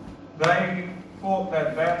 they fought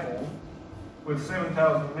that battle with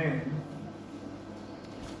 7,000 men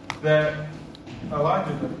that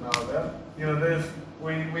Elijah didn't know about.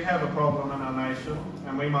 We have a problem in our nation,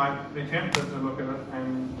 and we might be tempted to look at it,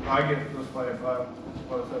 and I get this way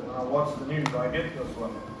when I watch the news, I get this way.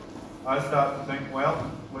 I start to think,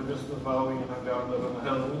 well, we're just as well, go and live in the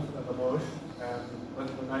hills and the bush, and let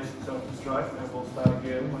the nation self-destruct, and we'll start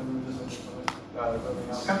again when we're just living in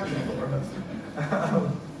our country for us.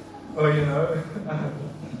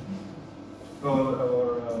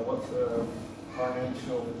 or what's a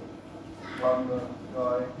financial blunder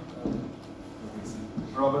guy?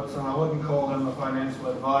 Robertson. I wouldn't call him a financial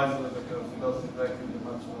advisor because he doesn't exactly do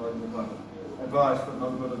much in the way of advice, but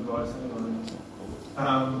not good advice anyway.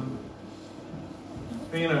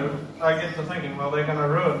 I get to thinking, well, they're going to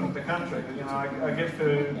ruin the country. I get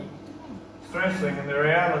to stressing, and the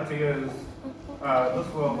reality is this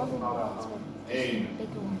world is not our home.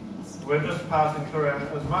 We're just passing through, and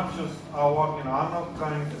as much as I want, I'm not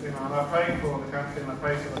going to, and I pray for the country and I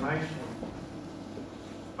pray for the nation.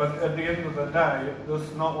 But at the end of the day, this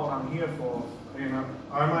is not what I'm here for.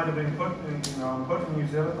 I might have been put in, I'm put in New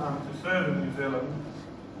Zealand, I'm to serve in New Zealand,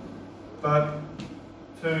 but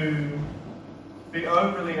to be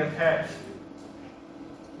overly attached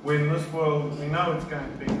when this world, we know it's going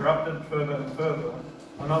to be corrupted further and further.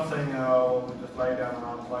 I'm not saying, we just lay down and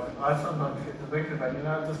arms like it. I sometimes get to think of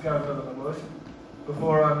that, just go and live in the bush.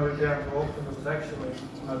 Before I moved down to Auckland, it was actually,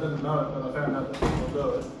 I didn't know it, but I found out that people do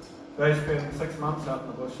it. They spend 6 months out in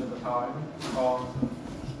the bush at a time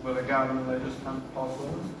with a gun, and they just hunt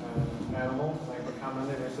possums and animals. They would come in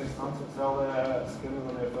every 6 months and sell their skin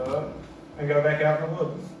and their fur and go back out in the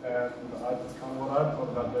woods. And that's kind of what I thought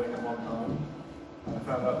about doing at one time. I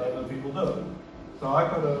found out that other people do it. So I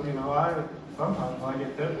could have, sometimes I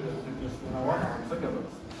get tempted to just, I'm sick of it.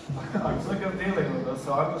 I'm sick of dealing with this,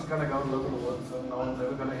 so I'm just going to go and live in the woods and no one's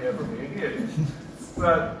ever going to hear from me again.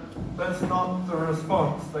 But that's not the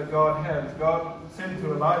response that God has. God said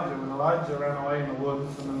to Elijah, when Elijah ran away in the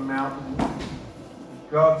woods and in the mountains,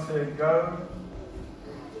 God said, go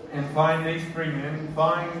and find these 3 men,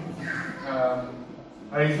 find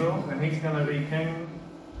Hazael, and he's going to be king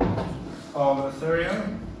of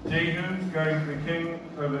Assyria. Jehu's going to be king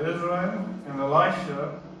over Israel, and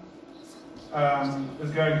Elisha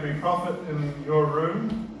is going to be prophet in your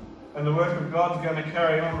room, and the work of God's going to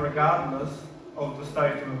carry on regardless of the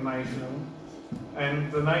state of the nation.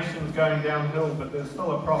 And the nation's going downhill, but there's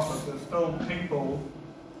still a prophet, there's still people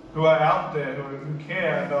who are out there who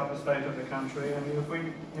care about the state of the country. And if we,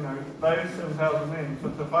 those 7,000 men,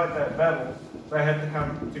 to fight that battle, they had to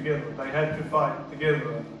come together. They had to fight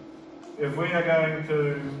together. If we are going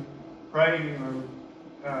to pray,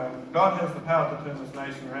 God has the power to turn this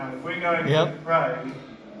nation around. If we're going to pray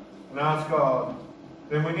and ask God,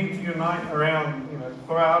 then we need to unite around,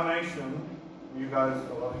 for our nation. You guys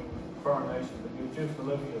are for our nation, but you're Jews to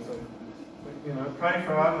live here, so pray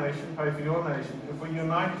for our nation, pray for your nation. If we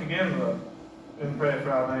unite together in prayer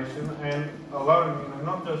for our nation and alone,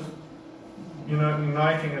 not just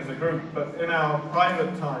uniting as a group, but in our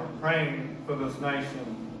private time praying for this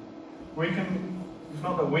nation, we can. It's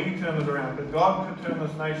not that we turn it around, but God could turn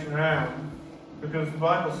this nation around, because the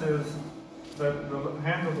Bible says that the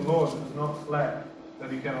hand of the Lord is not slack, that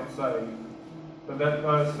He cannot save, but that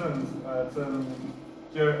those sins. It's in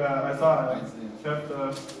Isaiah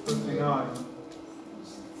chapter 59,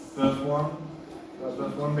 verse 1.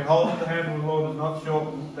 Verse 1, behold, the hand of the Lord is not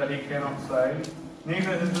shortened, that He cannot save,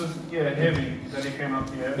 neither is His ear heavy, that He cannot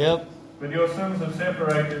hear. Yep. But your sins have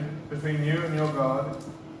separated between you and your God,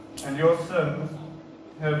 and your sins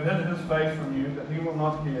have hid His face from you, that He will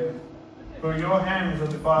not hear. For your hands are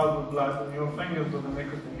defiled with blood, and your fingers with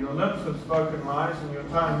iniquity. Your lips have spoken lies, and your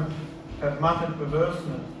tongue hath muttered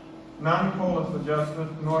perverseness. None calleth for justice,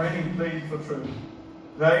 nor any plead for truth.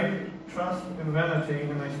 They trust in vanity,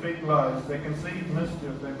 and they speak lies. They conceive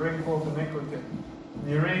mischief, they bring forth iniquity. And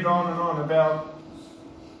you read on and on about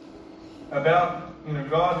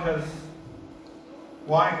God has.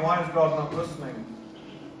 Why is God not listening?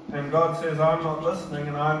 And God says, I'm not listening,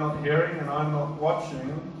 and I'm not hearing, and I'm not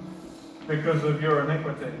watching because of your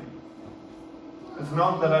iniquity. It's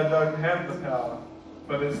not that I don't have the power,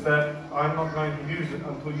 but it's that I'm not going to use it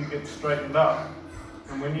until you get straightened up.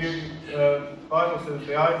 And when the Bible says,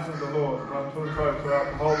 the eyes of the Lord run to and fro throughout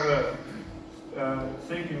the whole earth,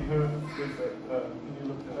 seeking whom is that? Can you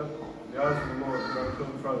look that up? The eyes of the Lord run to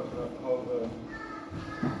and fro throughout the whole earth.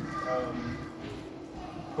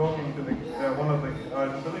 Talking to one of the, I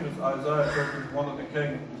believe it's Isaiah talking to one of the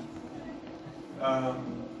kings.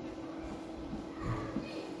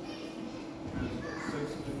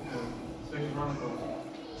 Second Chronicles.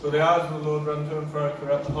 So the eyes of the Lord run to and fro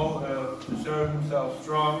throughout the whole earth to show Himself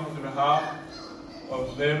strong in the behalf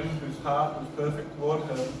of them whose heart is perfect toward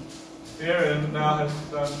Him. Herein thou hast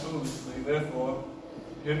done foolishly, therefore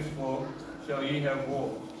henceforth shall ye have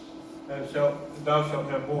wars, and thou shalt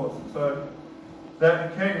have wars. So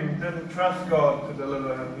that king didn't trust God to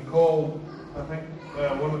deliver him. He called, I think,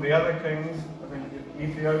 one of the other kings, I think the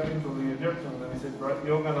Ethiopians or the Egyptians, and he said, right,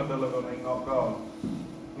 you're going to deliver me, not God.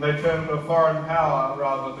 And they turned to a foreign power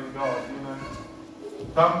rather than God.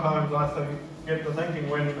 Sometimes I get to thinking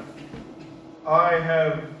when I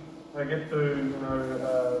get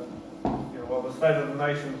to, well, the state of the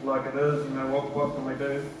nation's like it is, what can we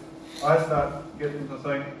do? I start getting to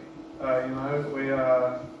think,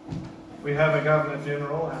 we have a Governor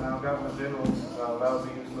General, and our Governor General is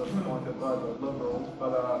lousy, useless, appointed by the Liberals,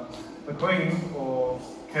 but the Queen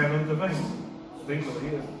can intervene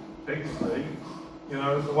legally, technically.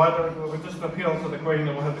 Why don't we just appeal to the Queen,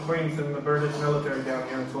 and we'll have the Queen send the British military down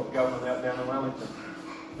here and sort the government out down in Wellington.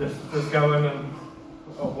 Just go in and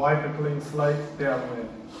wipe a clean slate down there.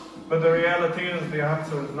 But the reality is the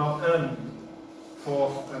answer is not in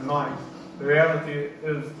force and might. The reality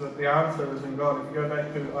is that the answer is in God. If you go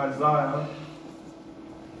back to Isaiah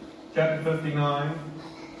chapter 59,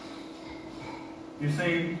 you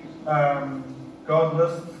see God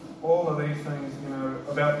lists all of these things,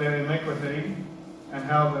 about their iniquity and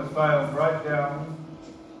how they've failed, right down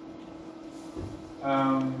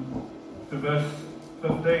to verse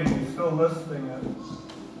 15. He's still listing it.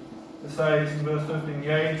 It says in verse 15,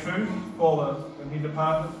 yea, truth falleth, and he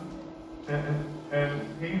departeth, and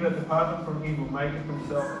he that departeth from evil maketh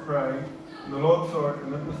himself a prey. And the Lord saw it,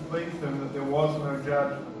 and it displeased him that there was no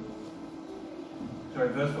judgment.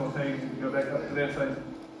 verse 14, go back up to there, it says,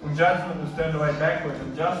 when judgment is turned away backward,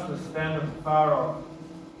 and justice standeth far off.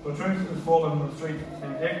 For truth is fallen in the street,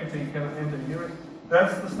 and equity cannot enter.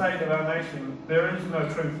 That's the state of our nation. There is no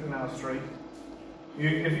truth in our street.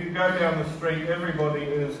 If you go down the street, everybody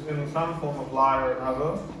is in some form of lie or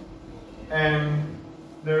another, and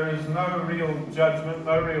there is no real judgment,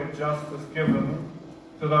 no real justice given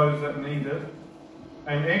to those that need it,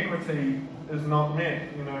 and equity is not met,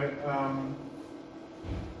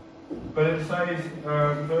 but it says,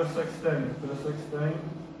 verse 16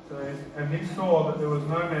 says, and he saw that there was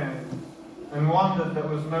no man, and wondered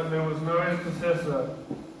that there was no intercessor.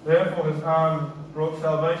 Therefore his arm brought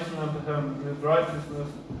salvation unto him, and his righteousness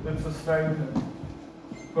did sustain him.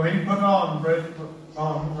 For he put on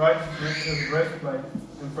righteousness as a breastplate,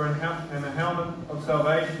 and a helmet of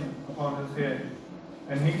salvation upon his head.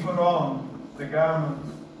 And he put on the garments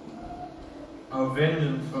of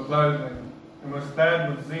vengeance for clothing, and was clad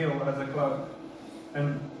with zeal as a cloak.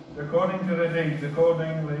 And according to their deeds,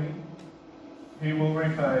 accordingly he will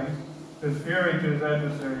repay his fury to his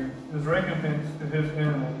adversary, his recompense to his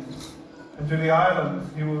enemies, and to the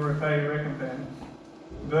islands he will repay recompense.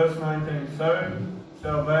 Verse 19, so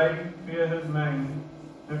shall they fear his name,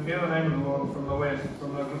 and fear the name of the Lord from the west,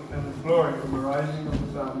 and his glory from the rising of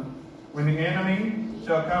the sun. When the enemy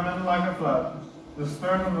shall come in like a flood, the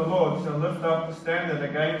Spirit of the Lord shall lift up the standard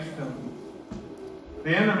against him.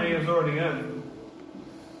 The enemy is already in.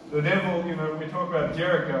 The devil, we talk about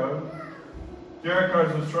Jericho. Jericho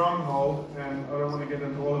is a stronghold, and I don't want to get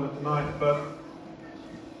into all of it tonight, but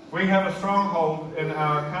we have a stronghold in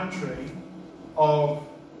our country of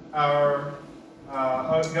our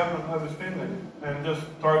government overspending and just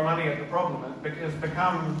throw money at the problem. It has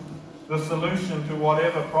become the solution to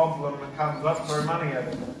whatever problem that comes up, throw money at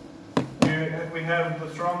it. We have the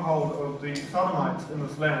stronghold of the Sodomites in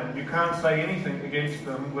this land. You can't say anything against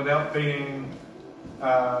them without being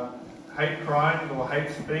hate crime or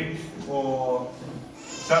hate speech or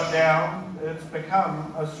shut down. It's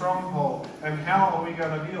become a stronghold. And how are we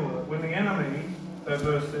going to deal with it? When the enemy, that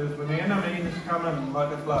verse says, when the enemy has come in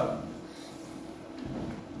like a flood,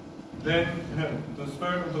 then the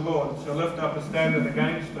Spirit of the Lord shall lift up a standard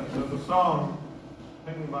against him. There's a song,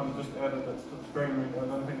 I think we might have just added it to the screen. I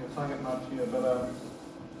don't think we sang it much here, but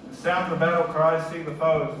sound the battle cry, see the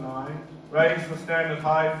foe is nigh. Raise the standard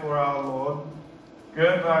high for our Lord.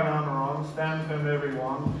 Gird thine armour on, stand firm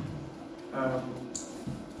everyone.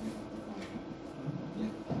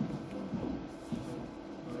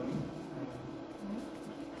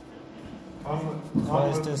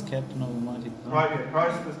 Christ is captain of the mighty throne. Right, yeah,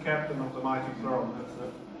 Christ is captain of the mighty throne, that's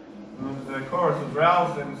it. And the chorus is,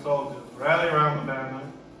 rouse them soldiers, rally round the banner,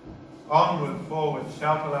 onward, forward,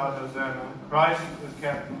 shout aloud Hosanna, Christ is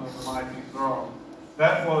captain of the mighty throne.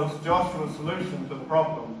 That was Joshua's solution to the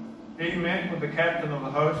problem. He met with the captain of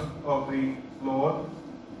the host of the Lord,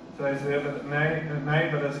 it says there,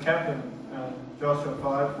 but as captain, Joshua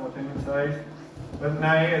 5:14 it says,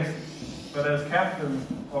 but as captain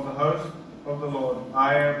of the host of the Lord,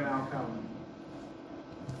 I am now come.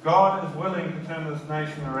 God is willing to turn this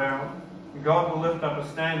nation around. God will lift up a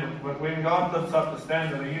standard. But when God lifts up the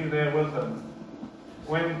standard, are you there with him?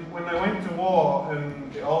 When they went to war in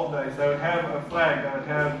the old days, they would have a flag. They would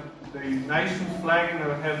have the nation's flag and they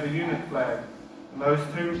would have the unit flag. And those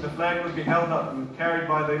two, the flag would be held up and carried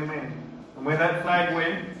by their men. And where that flag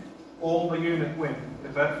went, all the unit went.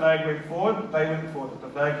 If that flag went forward, they went forward. If the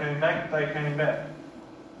flag came back, they came back.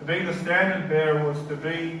 To be the standard bearer was to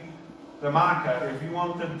be the marker. If you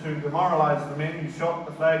wanted to demoralize the men, you shot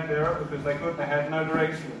the flag bearer because they had no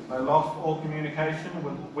direction. They lost all communication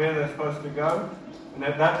with where they're supposed to go. And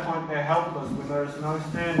at that point, they're helpless when there is no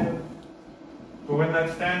standard. But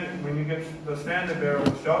when you get the standard bearer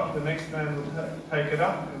was shot, the next man would take it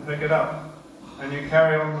up and pick it up. And you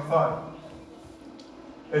carry on the fight.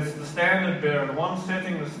 It's the standard bearer, the one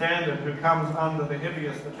setting the standard, who comes under the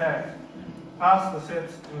heaviest attack. Pastor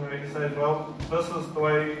sets, he says, well, this is the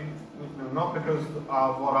way, not because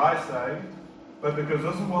of what I say, but because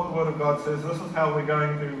this is what the Word of God says, this is how we're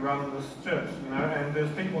going to run this church, and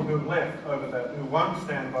there's people who have left over that, who won't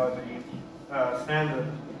stand by the standard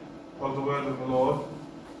of the Word of the Lord,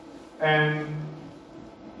 and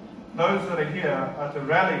those that are here are to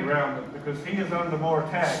rally around it, because he is under more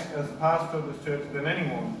attack as the pastor of this church than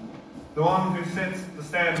anyone. The one who sets the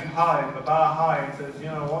standard high, the bar high, and says, you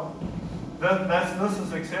know what, this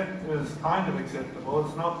is kind of acceptable.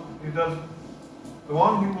 It's not. He does. The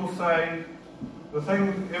one who will say the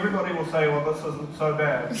thing. Everybody will say, well, this isn't so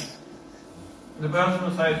bad. The person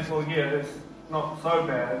who says, well, yeah, it's not so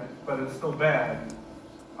bad, but it's still bad.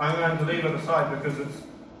 I'm going to leave it aside because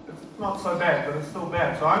it's not so bad, but it's still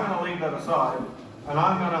bad. So I'm going to leave that aside, and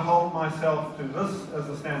I'm going to hold myself to this as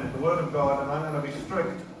a standard, the Word of God, and I'm going to be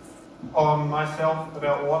strict on myself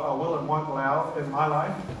about what I will and won't allow in my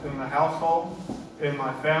life, in the household, in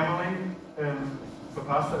my family, in the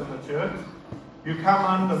pastor, in the church. You come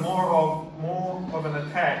under more of an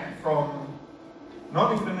attack from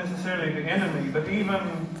not even necessarily the enemy, but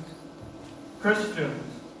even Christians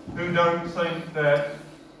who don't think that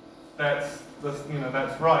that's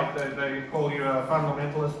right. They call you a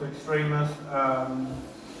fundamentalist, extremist.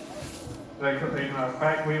 In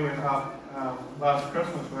fact, we went up last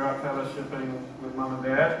Christmas. We were out fellowshipping with Mum and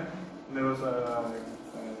Dad, and there was a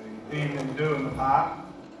evening do in the park,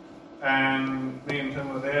 and me and Tim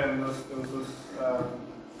were there, and there was this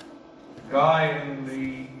guy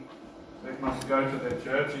that must go to their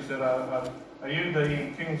church. He said, "Are you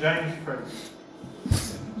the King James priest?"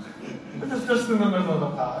 It was just in the middle of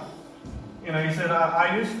the park. He said,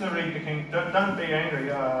 I used to read the King, don't be angry,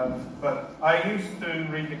 but I used to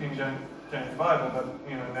read the King James Bible, but,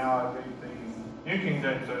 now I read the New King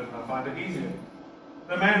James Version, I find it easier.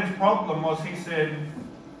 The man's problem was, he said,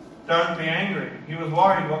 don't be angry. He was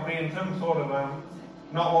worried what me and Tim thought of him,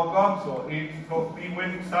 not what God thought. He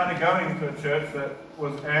started going to a church that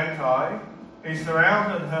was anti. He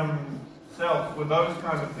surrounded himself with those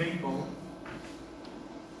kinds of people,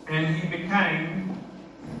 and he became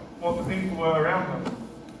what the people were around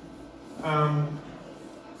him.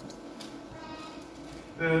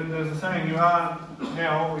 There's a saying, you are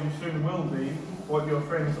now, or you soon will be, what your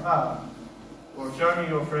friends are. Or show me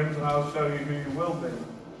your friends and I'll show you who you will be.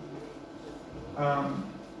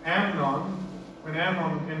 When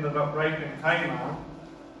Amnon ended up raping Tamar,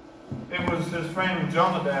 it was his friend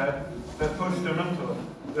Jonadab that pushed him into it,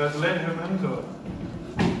 that led him into it.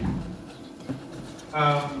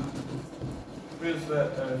 Where's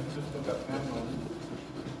that? Just look up Amnon.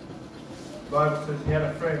 The Bible says he had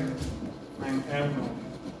a friend named Amnon.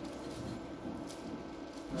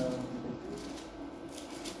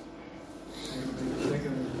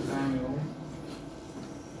 Second Samuel.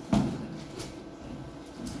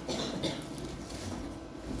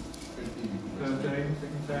 13, 2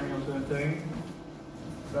 Samuel 13.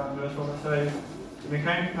 Start verse 1, it says, and it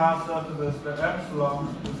came to pass after this that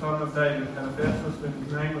Absalom, the son of David, had a fair sister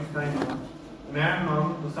whose name was Tamar. And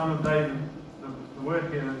Amnon, the son of David, the word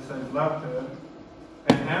here that says loved her,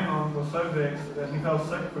 and Amnon was so vexed that he fell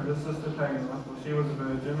sick for his sister Tamar, for she was a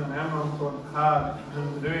virgin, and Amnon thought it hard for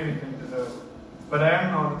him to do anything to her. But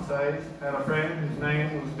Amnon, it says, had a friend whose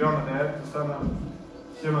name was Jonadab, the son of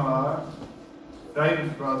Shimeah,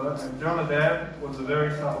 David's brother, and Jonadab was a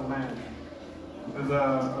very subtle man.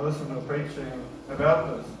 I listened to a preaching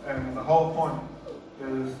about this, and the whole point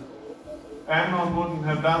is Amnon wouldn't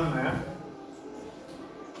have done that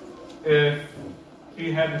if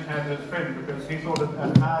he hadn't had his friend, because he thought it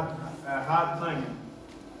a hard thing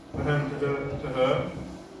for him to do it to her.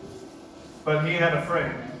 But he had a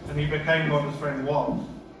friend, and he became what his friend was.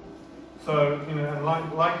 So, and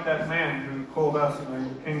like that man who called us,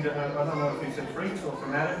 King, I don't know if he said freaks or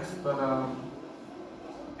fanatics, but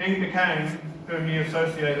he became who he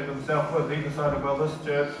associated himself with. He decided, well, this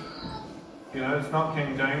church, it's not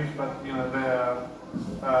King James, but, they're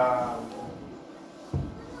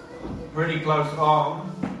pretty close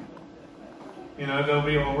on, they'll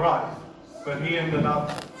be all right. But he ended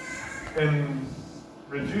up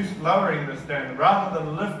lowering the standard, rather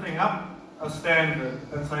than lifting up a standard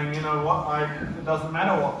and saying, it doesn't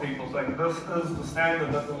matter what people think. This is the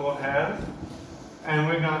standard that the Lord has, and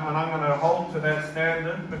I'm going to hold to that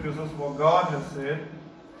standard because this is what God has said.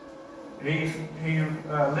 He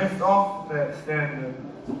left off that standard.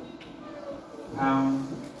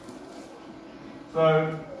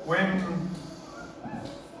 So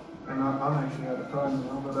and I'm actually out of time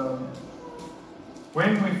now, but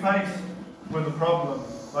when we face with a problem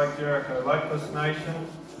like Jericho, like this nation,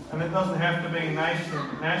 and it doesn't have to be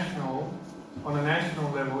national, on a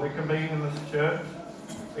national level, it can be in this church,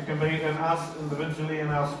 it can be in us individually, in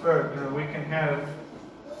our spirit. We can have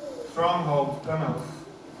strongholds in us,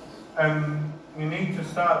 and you need to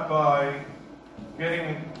start by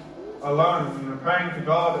getting alone, praying to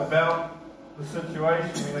God about the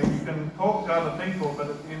situation. You can talk to other people, but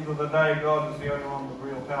at the end of the day, God is the only one with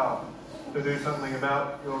real power to do something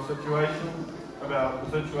about your situation, about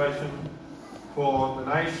the situation for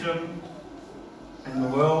the nation and the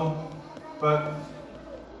world. But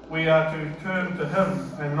we are to turn to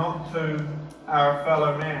Him and not to our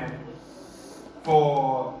fellow man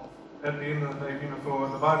at the end of the day, for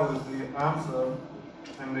the Bible is the answer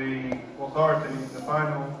and the authority, the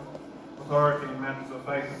final authority in matters of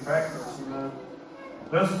faith and practice.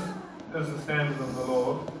 is the standard of the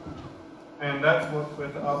Lord, and that's what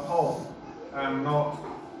we're to uphold, and not,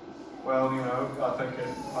 well, you know, I think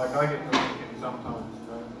like I get thinking sometimes,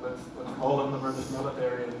 you know, let's call in the British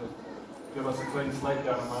military and give us a clean slate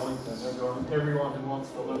down in Wellington. Everyone who wants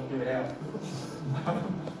to live, get out.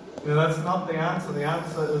 You know, that's not the answer. The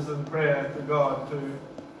answer is in prayer to God, to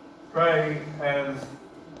pray as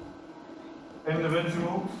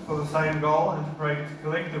individuals for the same goal and to pray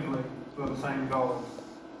collectively for the same goals.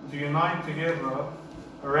 To unite together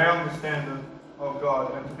around the standard of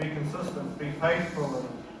God and to be consistent, be faithful in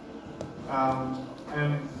it.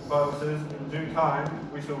 And the Bible says, in due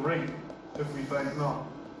time we shall reap if we faint not.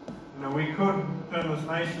 You know, we could turn this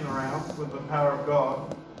nation around with the power of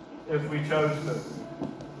God if we chose to.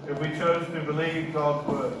 If we chose to believe God's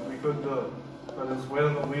word, we could do it. But it's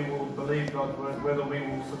whether we will believe God's word, whether we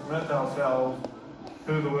will submit ourselves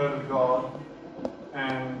to the word of God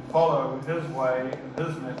and follow His way and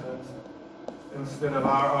His methods instead of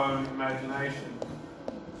our own imagination.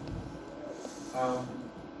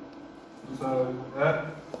 So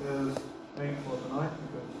that is me for tonight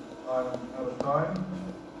because I'm out of time.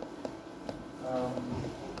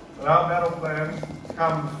 But our battle plan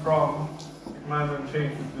comes from the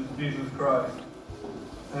Commander-in-Chief, which is Jesus Christ.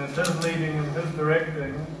 And it's His leading and His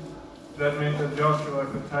directing that meant that Joshua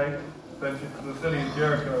could take the city of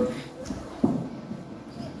Jericho.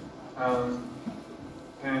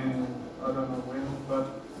 And I don't know when, but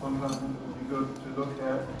sometimes it would be good to look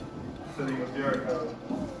at the city of Jericho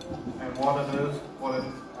and what it is,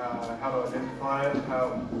 how to identify it,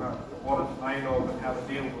 what it's made of, and how to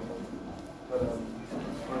deal with it. But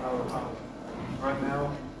it's for another time. Right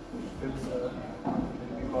now, it's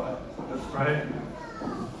be quiet. So let's pray.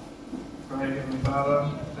 Pray, Heavenly Father,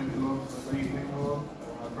 thank you, Lord, for this evening, Lord.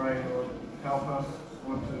 I pray, Lord, help us,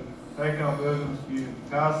 Lord, to take our burdens to you,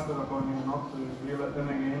 cast it upon you, not to reel it in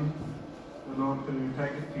again, but Lord, to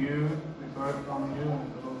take it to you, to throw it from you,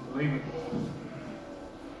 and Lord, to leave it to you.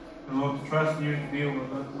 And Lord, to trust you to deal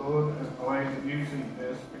with it, Lord, in the way that you see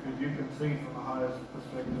best, because you can see from the highest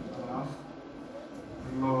perspective than us.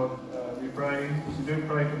 And Lord, we do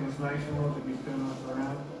pray for this nation, Lord, that you turn us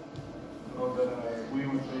around. Lord, that we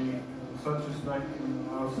would be in such a state in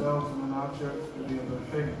ourselves and in our church to be able to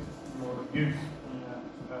effect, Lord, abuse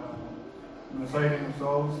in the saving of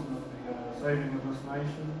souls, and the saving of this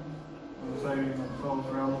nation, and the saving of souls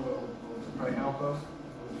around the world. Lord, to pray, help us,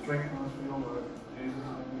 Lord, strengthen us for your work. In Jesus'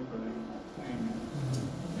 name we pray. Amen.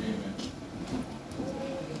 Amen.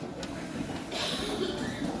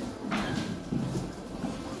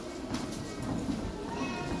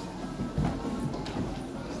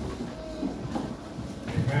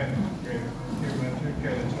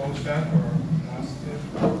 Stand for last step.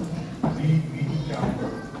 Lead me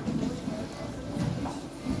downward.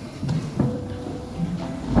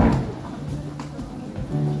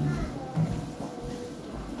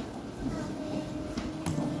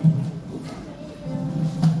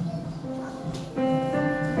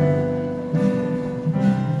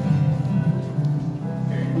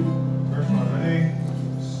 Okay, first one, ready?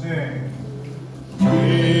 Sing.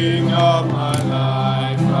 King of my